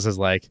skills. This is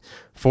like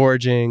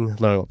foraging,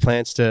 learning what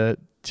plants to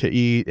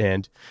eat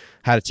and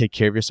how to take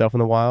care of yourself in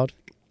the wild.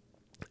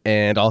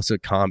 And also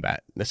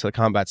combat. So the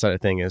combat side of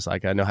thing is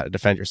like, I know how to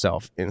defend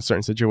yourself in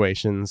certain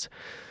situations.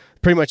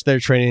 Pretty much they're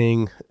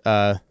training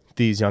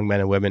these young men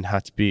and women how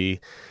to be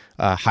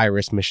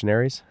high-risk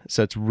missionaries.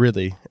 So it's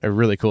really a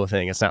really cool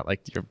thing. It's not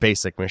like your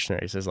basic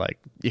missionaries. It's like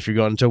if you're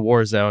going into a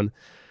war zone,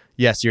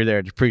 yes, you're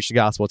there to preach the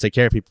gospel, take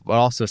care of people, but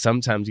also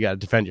sometimes you got to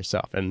defend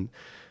yourself. And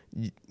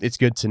it's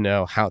good to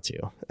know how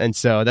to. And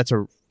so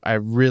I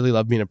really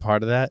love being a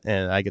part of that.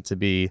 And I get to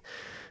be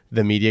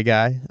the media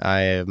guy.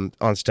 I am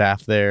on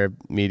staff there,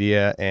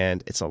 media,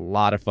 and it's a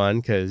lot of fun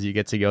because you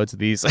get to go to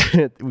these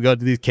we go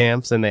to these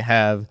camps and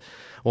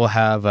we'll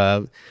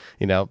have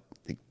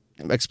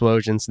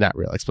explosions, not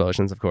real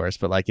explosions of course,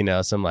 but like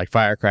some like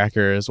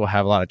firecrackers. We'll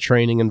have a lot of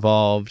training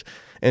involved,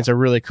 and it's a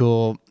really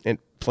cool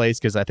place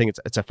because I think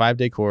it's a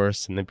 5-day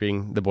course, and they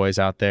bring the boys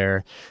out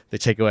there. They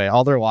take away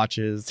all their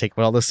watches, take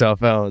away all their cell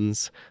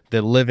phones.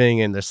 They're living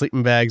in their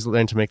sleeping bags,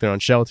 learn to make their own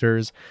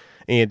shelters.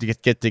 And to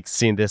get to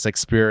see this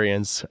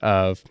experience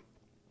of,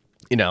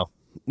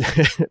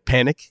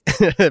 panic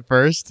at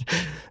first,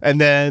 and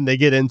then they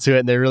get into it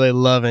and they're really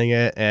loving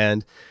it,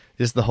 and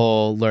just the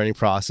whole learning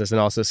process,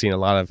 and also seeing a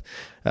lot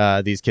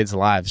of these kids'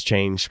 lives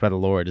changed by the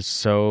Lord is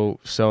so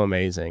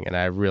amazing. And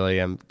I really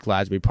am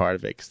glad to be part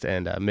of it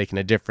and making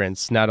a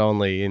difference not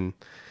only in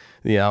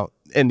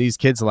in these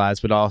kids' lives,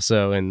 but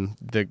also in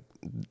the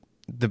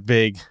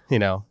big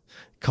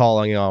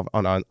calling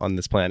on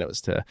this planet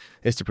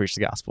is to preach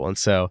the gospel. And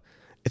so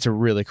it's a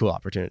really cool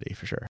opportunity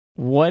for sure.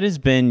 What has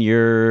been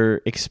your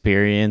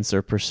experience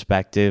or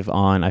perspective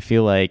on, I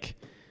feel like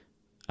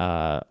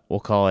we'll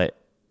call it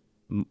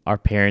our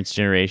parents'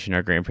 generation,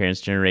 our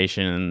grandparents'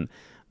 generation,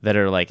 that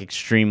are like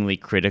extremely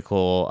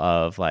critical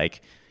of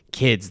like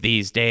kids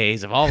these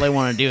days, of all they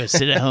want to do is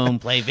sit at home,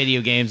 play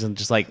video games, and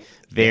just like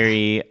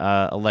very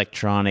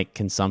electronic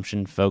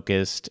consumption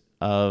focused,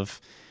 of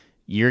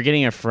you're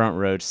getting a front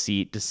row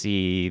seat to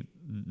see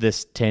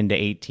this 10 to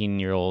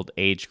 18-year-old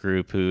age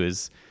group who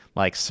is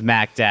like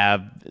smack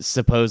dab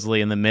supposedly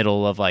in the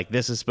middle of like,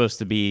 this is supposed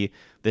to be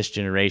this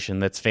generation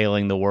that's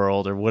failing the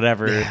world, or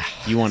whatever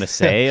you want to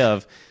say.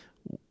 Of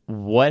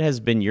what has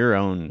been your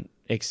own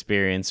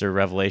experience or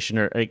revelation,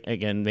 or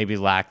again, maybe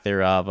lack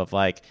thereof, of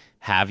like,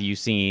 have you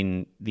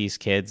seen these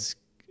kids,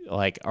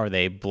 like, are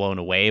they blown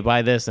away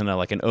by this and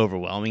like an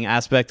overwhelming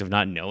aspect of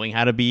not knowing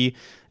how to be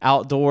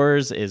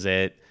outdoors? Is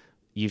it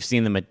you've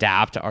seen them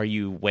adapt? Are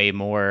you way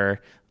more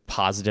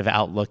positive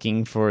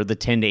outlooking for the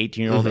 10 to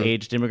 18-year-old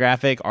age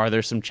demographic? Are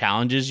there some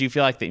challenges you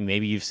feel like that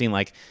maybe you've seen,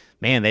 like,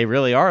 man, they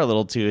really are a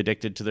little too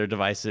addicted to their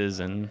devices?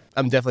 And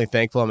I'm definitely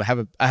thankful.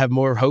 I have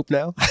more hope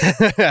now.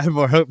 I have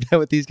more hope now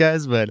with these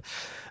guys. But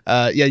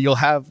we'll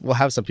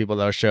have some people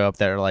that'll show up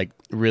that are like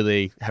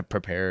really have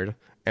prepared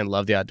and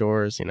love the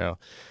outdoors,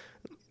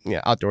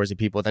 outdoorsy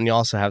people. Then you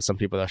also have some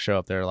people that show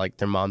up there like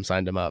their mom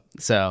signed them up.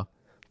 So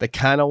they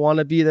kind of want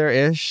to be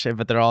there-ish,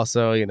 but they're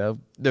also,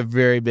 they're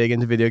very big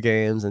into video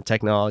games and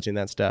technology and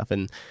that stuff.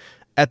 And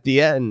at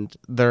the end,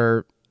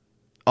 they're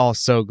all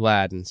so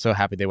glad and so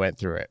happy they went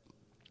through it.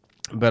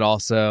 But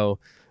also,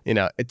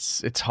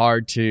 it's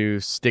hard to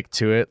stick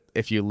to it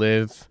if you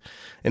live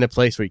in a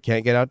place where you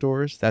can't get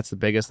outdoors. That's the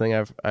biggest thing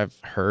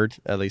I've heard,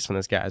 at least from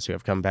those guys who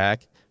have come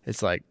back.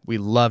 It's like, we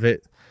love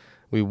it,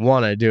 we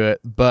want to do it,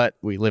 but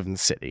we live in the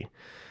city,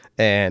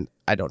 and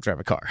I don't drive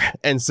a car.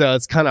 And so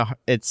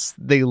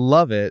they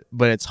love it,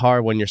 but it's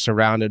hard when you're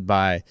surrounded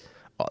by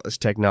all this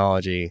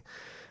technology.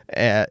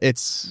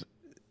 It's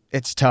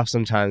tough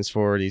sometimes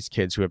for these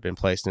kids who have been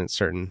placed in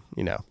certain,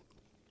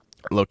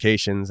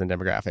 locations and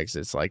demographics.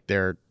 It's like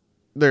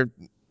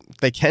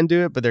they can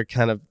do it, but they're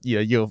kind of,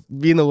 you'll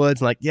be in the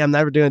woods and like, yeah, I'm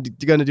never going to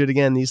do it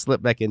again. And you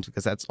slip back into it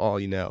because that's all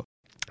I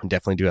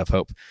definitely do have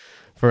hope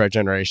for our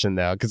generation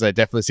now, because I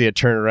definitely see a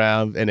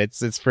turnaround, and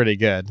it's pretty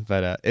good.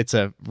 But it's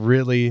a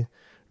really,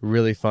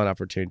 really fun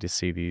opportunity to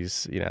see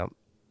these,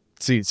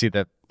 see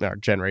that our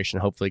generation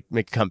hopefully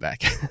make a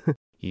comeback.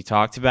 You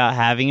talked about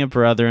having a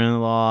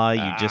brother-in-law.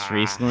 You just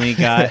recently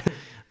got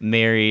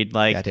married.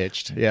 Like, got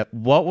hitched. Yep.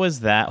 What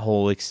was that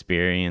whole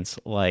experience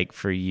like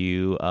for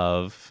you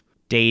of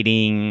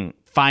dating,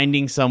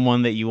 finding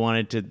someone that you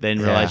wanted to then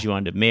realize you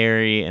wanted to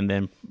marry, and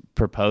then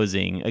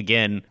proposing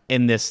again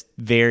in this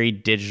very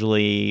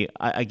digitally?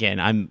 Again,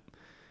 I'm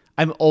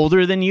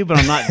older than you, but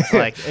I'm not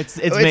like it's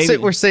maybe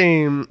we're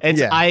same.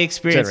 It's I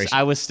experienced. Generation.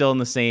 I was still in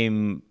the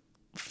same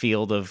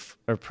field of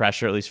or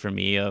pressure, at least for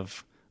me.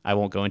 Of I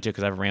won't go into it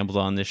because I've rambled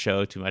on this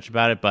show too much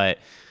about it, but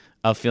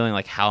of feeling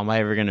like, how am I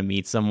ever going to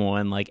meet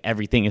someone? Like,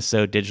 everything is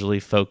so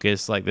digitally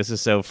focused. Like, this is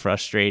so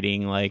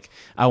frustrating. Like,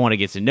 I want to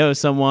get to know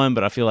someone,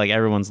 but I feel like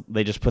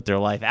they just put their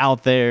life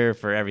out there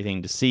for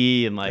everything to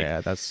see. And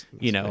like, that's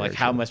like,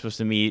 how am I supposed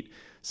to meet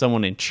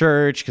someone in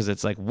church? Because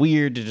it's like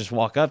weird to just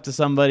walk up to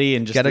somebody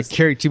and just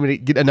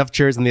get enough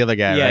chairs than the other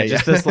guy. Yeah, right?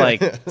 just this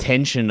like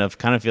tension of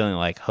kind of feeling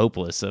like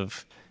hopeless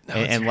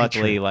and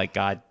luckily like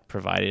God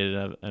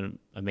provided an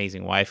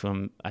amazing wife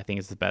whom I think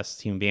is the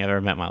best human being I've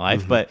ever met in my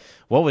life. But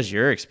what was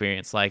your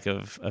experience like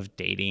of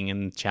dating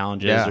and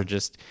challenges, or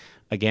just,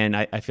 again,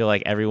 I feel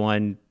like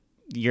everyone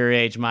your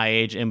age, my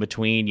age, in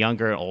between,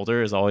 younger and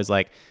older, is always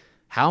like,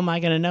 how am I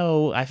going to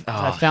know I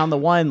found the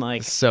one?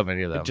 Like, so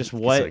many of them. Just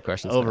what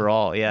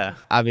overall, yeah.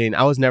 I mean,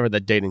 I was never the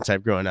dating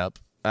type growing up.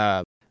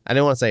 I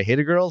didn't want to say I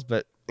hated girls,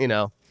 but,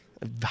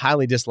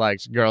 highly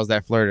disliked girls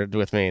that flirted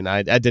with me, and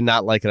I did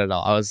not like it at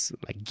all. I was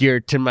like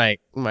geared to my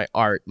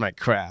art, my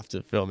craft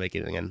of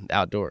filmmaking and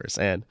outdoors.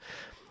 And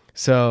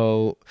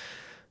so,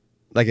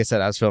 like I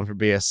said, I was filming for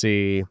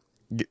BSC,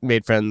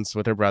 made friends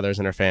with her brothers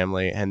and her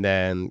family, and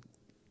then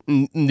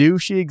knew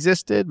she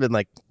existed, but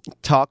like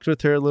talked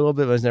with her a little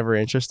bit, but was never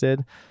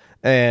interested.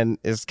 And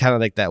it's kind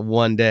of like that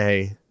one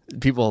day,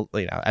 people,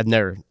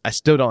 I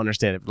still don't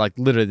understand it. Like,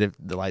 literally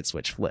the light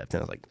switch flipped,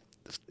 and I was like,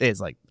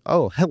 it's like,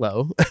 oh,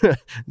 hello.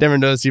 Never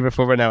noticed you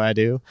before, but now I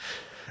do.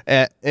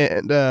 And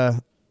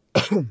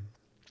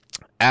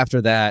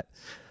after that,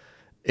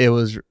 that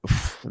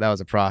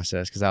was a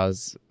process, because I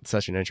was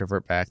such an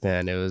introvert back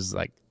then. It was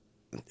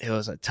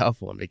a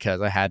tough one, because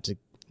I had to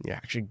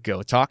actually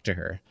go talk to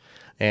her,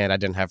 and I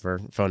didn't have her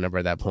phone number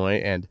at that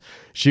point. And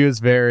she was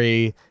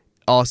very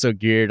also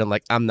geared on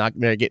like, I'm not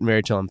going to get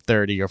married till I'm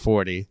 30 or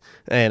 40,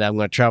 and I'm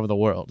going to travel the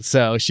world.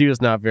 So she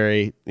was not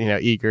very,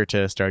 eager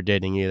to start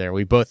dating either.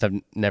 We both have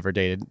never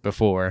dated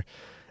before.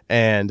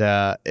 And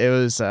it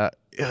was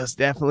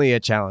definitely a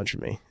challenge for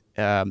me.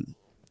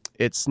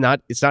 It's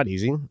not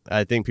easy.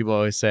 I think people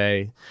always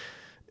say,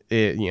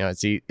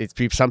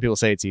 some people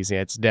say it's easy.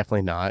 It's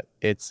definitely not.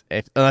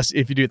 Unless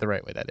if you do it the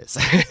right way, that is.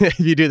 If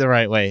you do it the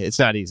right way, it's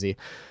not easy.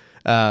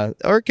 Or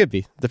it could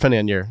be, depending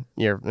on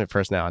your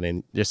personality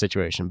and your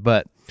situation.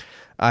 But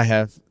I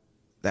have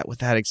that with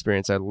that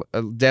experience, I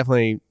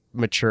definitely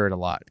matured a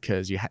lot,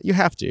 because you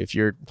have to, if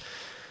you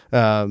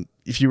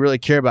really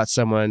care about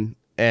someone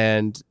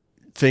and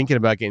thinking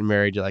about getting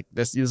married, you're like,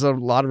 there's a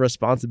lot of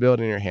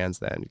responsibility in your hands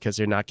then, because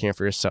you're not caring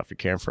for yourself, you're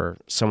caring for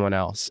someone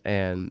else,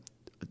 and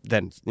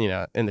then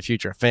in the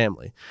future a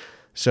family.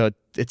 So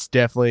it's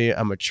definitely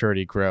a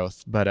maturity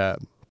growth. But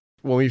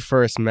when we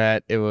first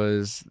met, it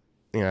was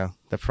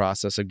the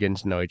process of getting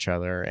to know each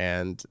other,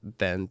 and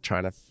then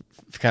trying to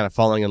kind of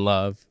falling in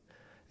love,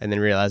 and then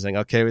realizing,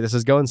 okay, this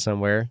is going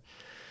somewhere.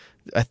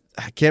 I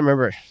can't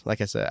remember,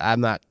 like I said, I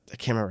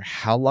can't remember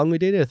how long we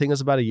dated. I think it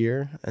was about a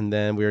year, and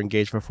then we were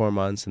engaged for 4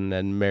 months, and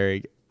then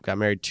got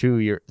married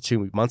 2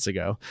 months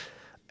ago.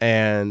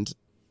 And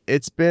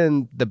it's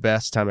been the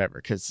best time ever,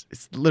 because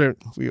it's literally,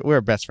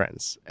 we're best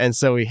friends. And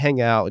so we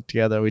hang out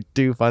together, we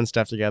do fun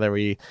stuff together,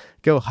 we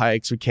go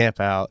hikes, we camp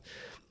out.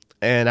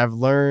 And I've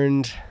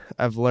learned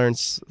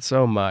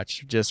so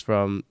much just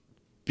from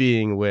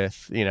being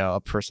with,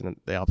 a person of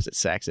the opposite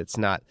sex. It's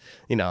not,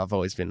 I've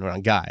always been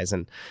around guys,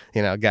 and,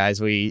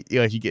 guys,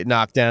 if you get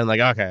knocked down,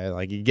 like, okay,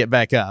 like, you get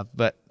back up.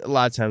 But a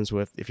lot of times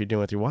if you're doing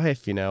with your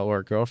wife, or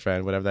a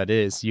girlfriend, whatever that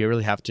is, you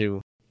really have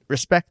to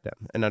respect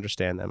them and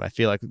understand them. I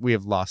feel like we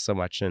have lost so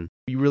much, and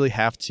you really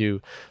have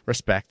to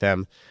respect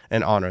them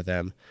and honor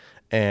them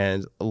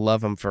and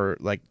love them for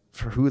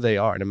who they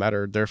are, no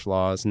matter their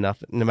flaws, no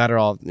matter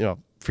all,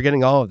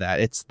 forgetting all of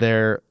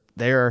that.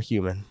 They are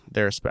human.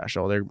 They're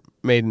special. They're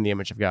made in the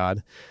image of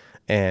God,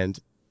 and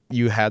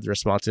you have the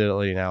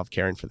responsibility now of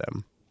caring for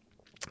them.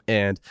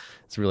 And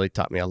it's really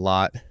taught me a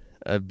lot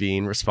of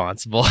being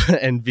responsible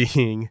and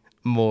being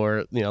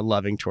more,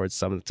 loving towards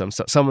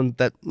someone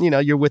that,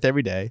 you're with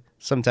every day.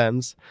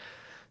 Sometimes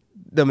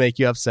they'll make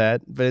you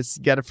upset, but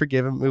you got to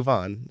forgive and move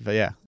on. But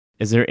yeah.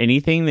 Is there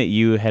anything that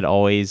you had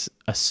always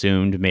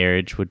assumed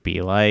marriage would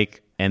be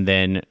like, and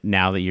then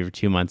now that you're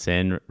 2 months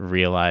in,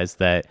 realize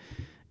that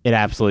it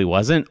absolutely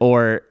wasn't?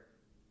 Or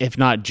if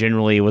not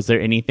generally, was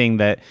there anything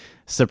that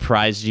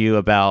surprised you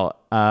about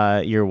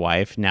your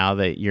wife now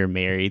that you're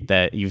married,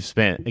 that you've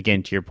spent,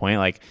 again, to your point,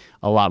 like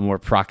a lot more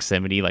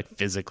proximity, like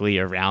physically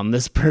around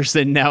this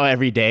person now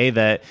every day,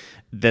 that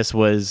this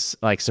was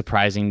like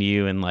surprising to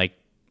you? And like,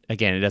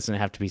 again, it doesn't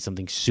have to be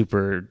something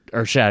super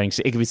earth-shattering.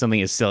 It could be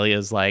something as silly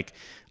as like,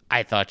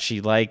 I thought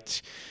she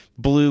liked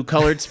blue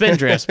colored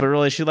spindrifts, but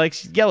really she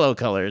likes yellow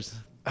colors.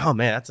 Oh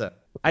man, that's a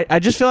I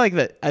just feel like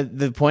that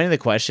the point of the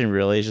question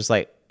really is just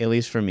like, at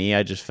least for me,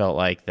 I just felt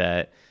like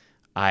that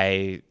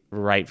I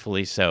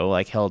rightfully so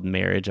like held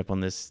marriage up on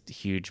this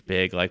huge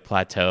big like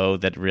plateau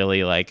that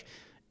really like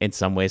in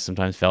some ways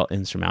sometimes felt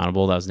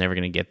insurmountable, that I was never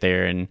going to get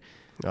there. And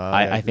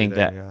I think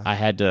that I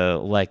had to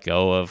let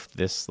go of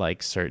this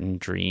like certain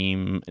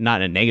dream,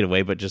 not in a negative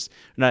way, but just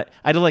not.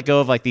 I had to let go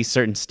of like these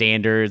certain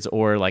standards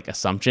or like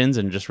assumptions,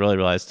 and just really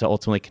realize to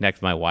ultimately connect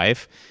with my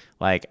wife,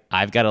 like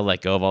I've got to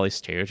let go of all these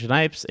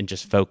stereotypes and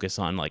just focus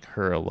on like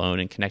her alone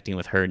and connecting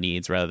with her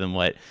needs rather than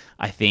what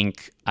I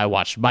think I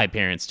watched my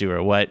parents do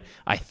or what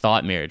I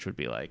thought marriage would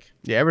be like.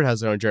 Yeah, everyone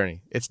has their own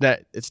journey. It's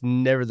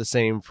never the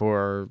same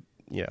for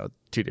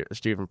two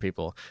different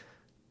people.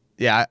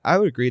 Yeah, I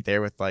would agree there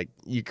with like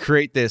you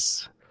create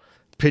this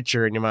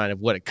picture in your mind of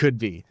what it could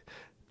be,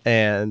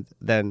 and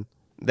then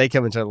they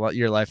come into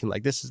your life and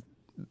like this is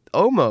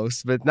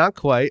almost, but not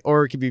quite,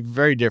 or it could be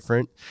very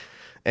different.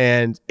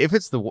 And if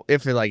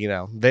they're like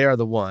they are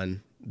the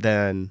one,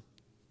 then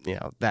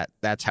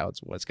that's how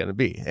what's going to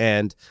be.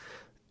 And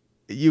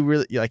you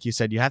really, like you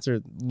said, you have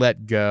to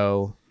let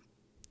go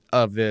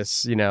of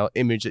this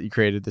image that you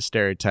created, the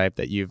stereotype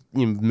that you've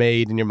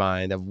made in your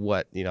mind of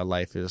what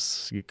life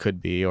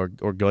could be or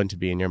going to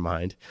be in your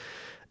mind.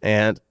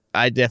 And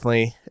I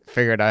definitely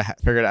figured I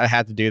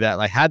had to do that.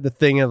 Like, had the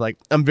thing of like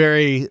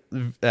I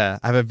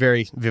have a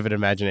very vivid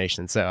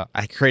imagination, so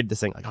I created this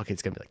thing like, okay,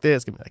 it's gonna be like this,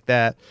 it's gonna be like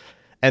that,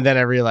 and then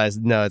I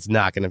realized no, it's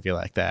not gonna be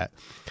like that.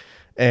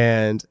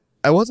 And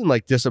I wasn't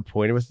like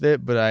disappointed with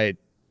it, but I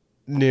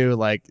knew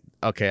like,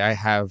 okay, I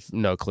have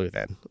no clue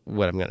then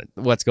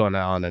what's going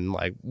on and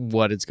like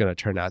what it's gonna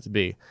turn out to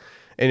be.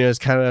 And it was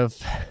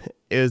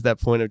that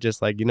point of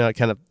just like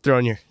kind of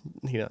throwing your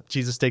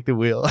Jesus, take the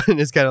wheel, and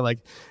it's kind of like,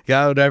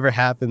 God, whatever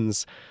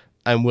happens,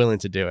 I'm willing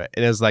to do it.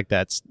 And it was like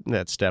that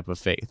step of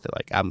faith that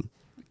like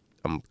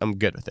I'm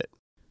good with it.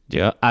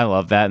 Yeah, I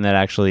love that, and that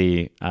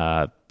actually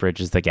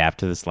bridges the gap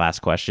to this last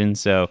question.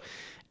 So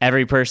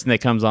every person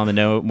that comes on the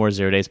No More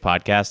 0 Days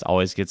podcast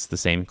always gets the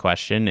same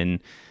question,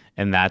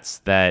 and that's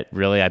that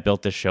really I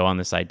built this show on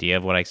this idea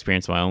of what I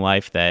experienced in my own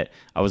life, that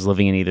I was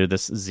living in either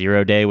this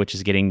 0 day, which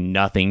is getting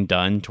nothing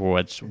done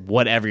towards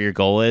whatever your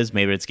goal is.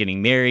 Maybe it's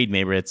getting married,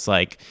 maybe it's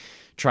like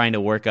trying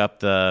to work up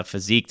the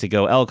physique to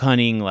go elk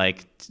hunting,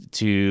 like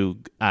to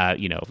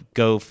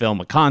go film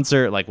a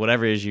concert, like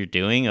whatever it is you're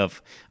doing.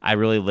 I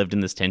really lived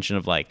in this tension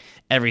of like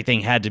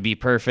everything had to be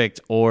perfect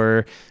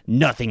or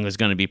nothing was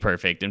going to be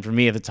perfect. And for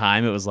me at the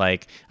time, it was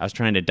like I was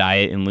trying to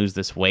diet and lose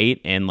this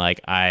weight, and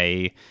like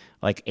I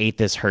like ate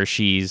this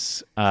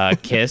Hershey's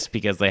Kiss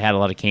because they had a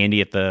lot of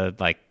candy at the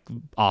like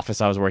office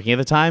I was working at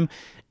the time.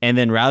 And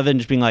then rather than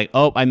just being like,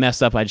 oh, I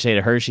messed up, I just ate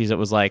a Hershey's, it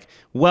was like,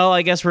 well,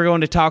 I guess we're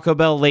going to Taco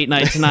Bell late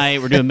night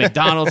tonight. We're doing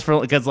McDonald's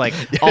because like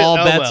all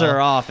bets are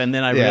off. And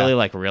then I really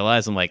like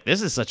realized I'm like,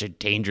 this is such a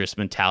dangerous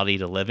mentality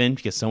to live in,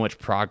 because so much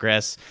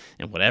progress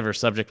in whatever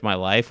subject of my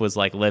life was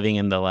like living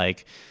in the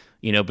like,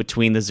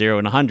 between the 0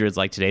 and 100s,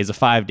 like today's a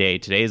 5 day,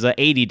 today's a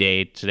 80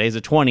 day, today's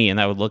a 20. And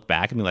I would look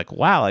back and be like,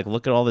 wow, like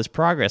look at all this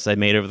progress I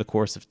made over the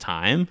course of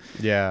time.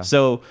 Yeah.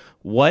 So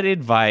what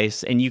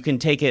advice, and you can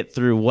take it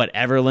through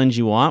whatever lens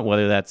you want,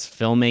 whether that's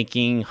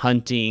filmmaking,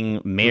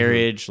 hunting,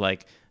 marriage,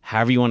 like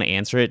however you want to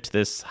answer it to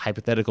this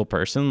hypothetical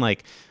person,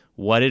 like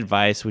what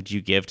advice would you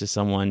give to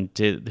someone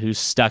who's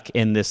stuck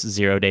in this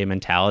 0 day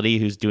mentality,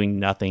 who's doing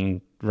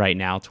nothing right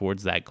now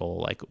towards that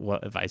goal? Like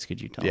what advice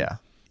could you tell them?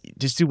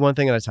 Just do one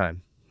thing at a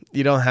time.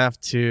 You don't have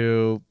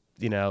to,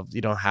 you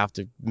don't have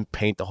to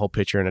paint the whole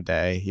picture in a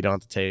day. You don't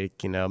have to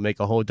make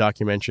a whole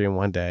documentary in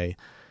one day.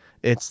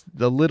 It's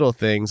the little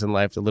things in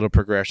life, the little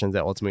progressions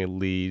that ultimately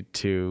lead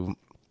to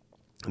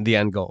the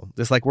end goal.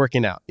 Just like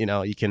working out,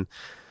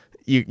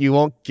 you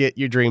won't get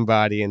your dream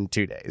body in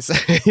 2 days.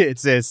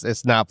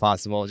 It's not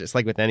possible. Just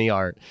like with any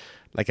art,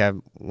 like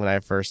when I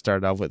first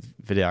started off with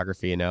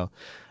videography,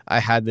 I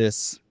had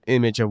this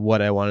image of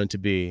what I wanted to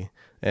be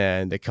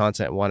and the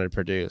content I wanted to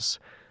produce.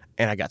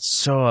 And I got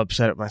so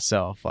upset at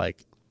myself.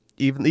 Like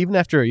even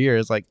after a year,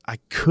 it's like, I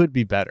could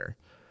be better.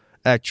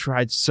 I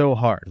tried so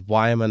hard.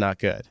 Why am I not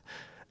good?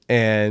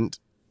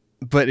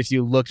 But if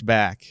you looked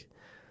back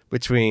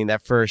between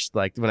that first,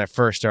 like when I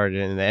first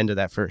started and the end of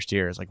that first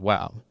year, it's like,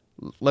 wow,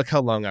 look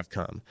how long I've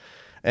come.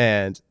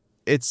 And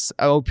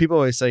people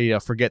always say,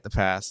 forget the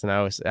past. And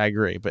I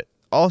agree, but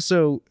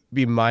also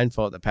be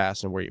mindful of the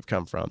past and where you've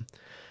come from.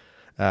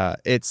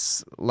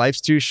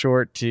 Life's too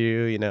short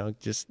to,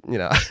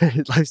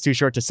 life's too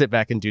short to sit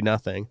back and do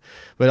nothing,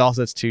 but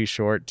also it's too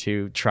short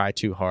to try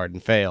too hard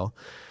and fail.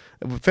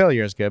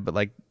 Failure is good, but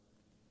like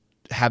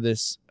have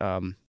this,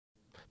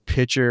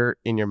 picture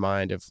in your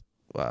mind of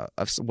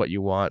what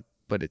you want,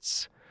 but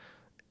it's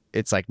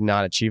like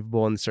not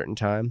achievable in a certain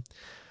time.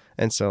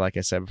 And so, like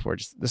I said before,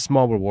 just the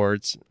small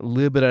rewards, a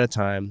little bit at a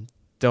time.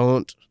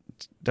 Don't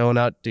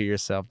outdo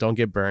yourself. Don't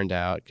get burned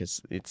out,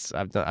 because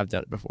I've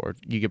done it before.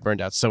 You get burned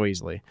out so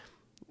easily,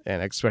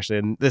 and especially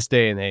in this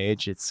day and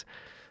age, it's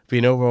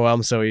being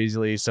overwhelmed so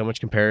easily. So much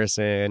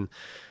comparison.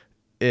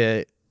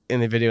 It's in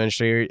the video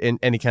industry, in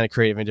any kind of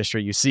creative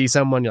industry, you see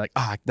someone, you're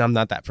like, I'm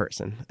not that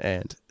person.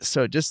 And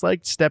so just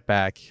like step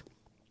back,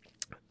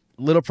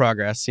 little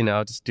progress,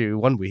 just do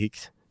 1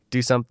 week,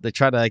 do something,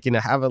 try to like,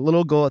 have a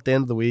little goal at the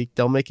end of the week.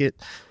 Don't make it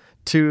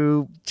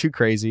too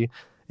crazy,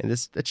 and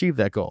just achieve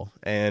that goal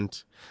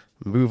and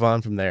move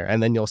on from there.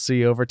 And then you'll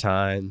see over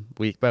time,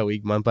 week by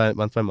week, month by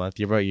month,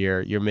 year by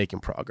year, you're making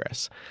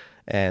progress.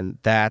 And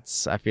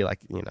that's, I feel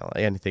like,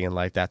 anything in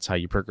life, that's how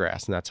you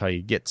progress, and that's how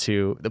you get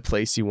to the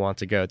place you want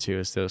to go to,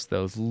 is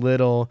those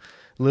little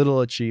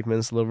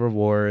achievements, little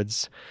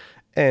rewards.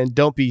 And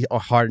don't be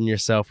hard on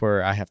yourself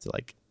where I have to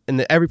like,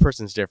 and every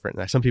person's different.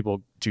 Like some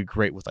people do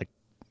great with like,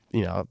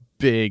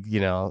 big,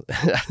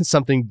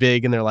 something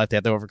big in their life they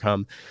have to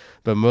overcome.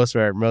 But most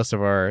of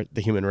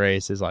the human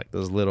race is like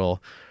those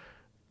little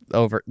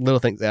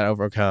things that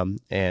overcome,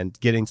 and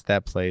getting to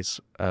that place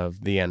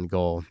of the end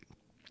goal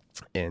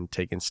and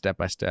taking step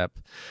by step,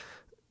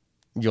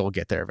 you'll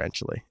get there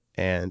eventually.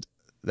 And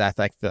that,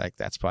 I feel like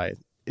that's probably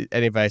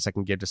any advice I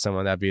can give to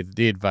someone. That'd be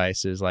the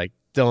advice is like,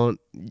 no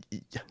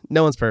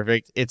one's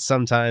perfect. It's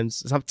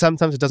sometimes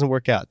it doesn't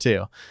work out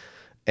too.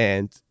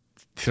 And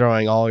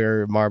throwing all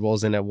your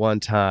marbles in at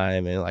one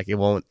time, and like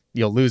you'll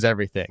lose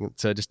everything.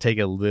 So just take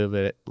it a little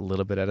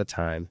bit at a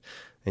time,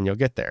 and you'll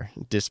get there.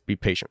 Just be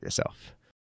patient with yourself.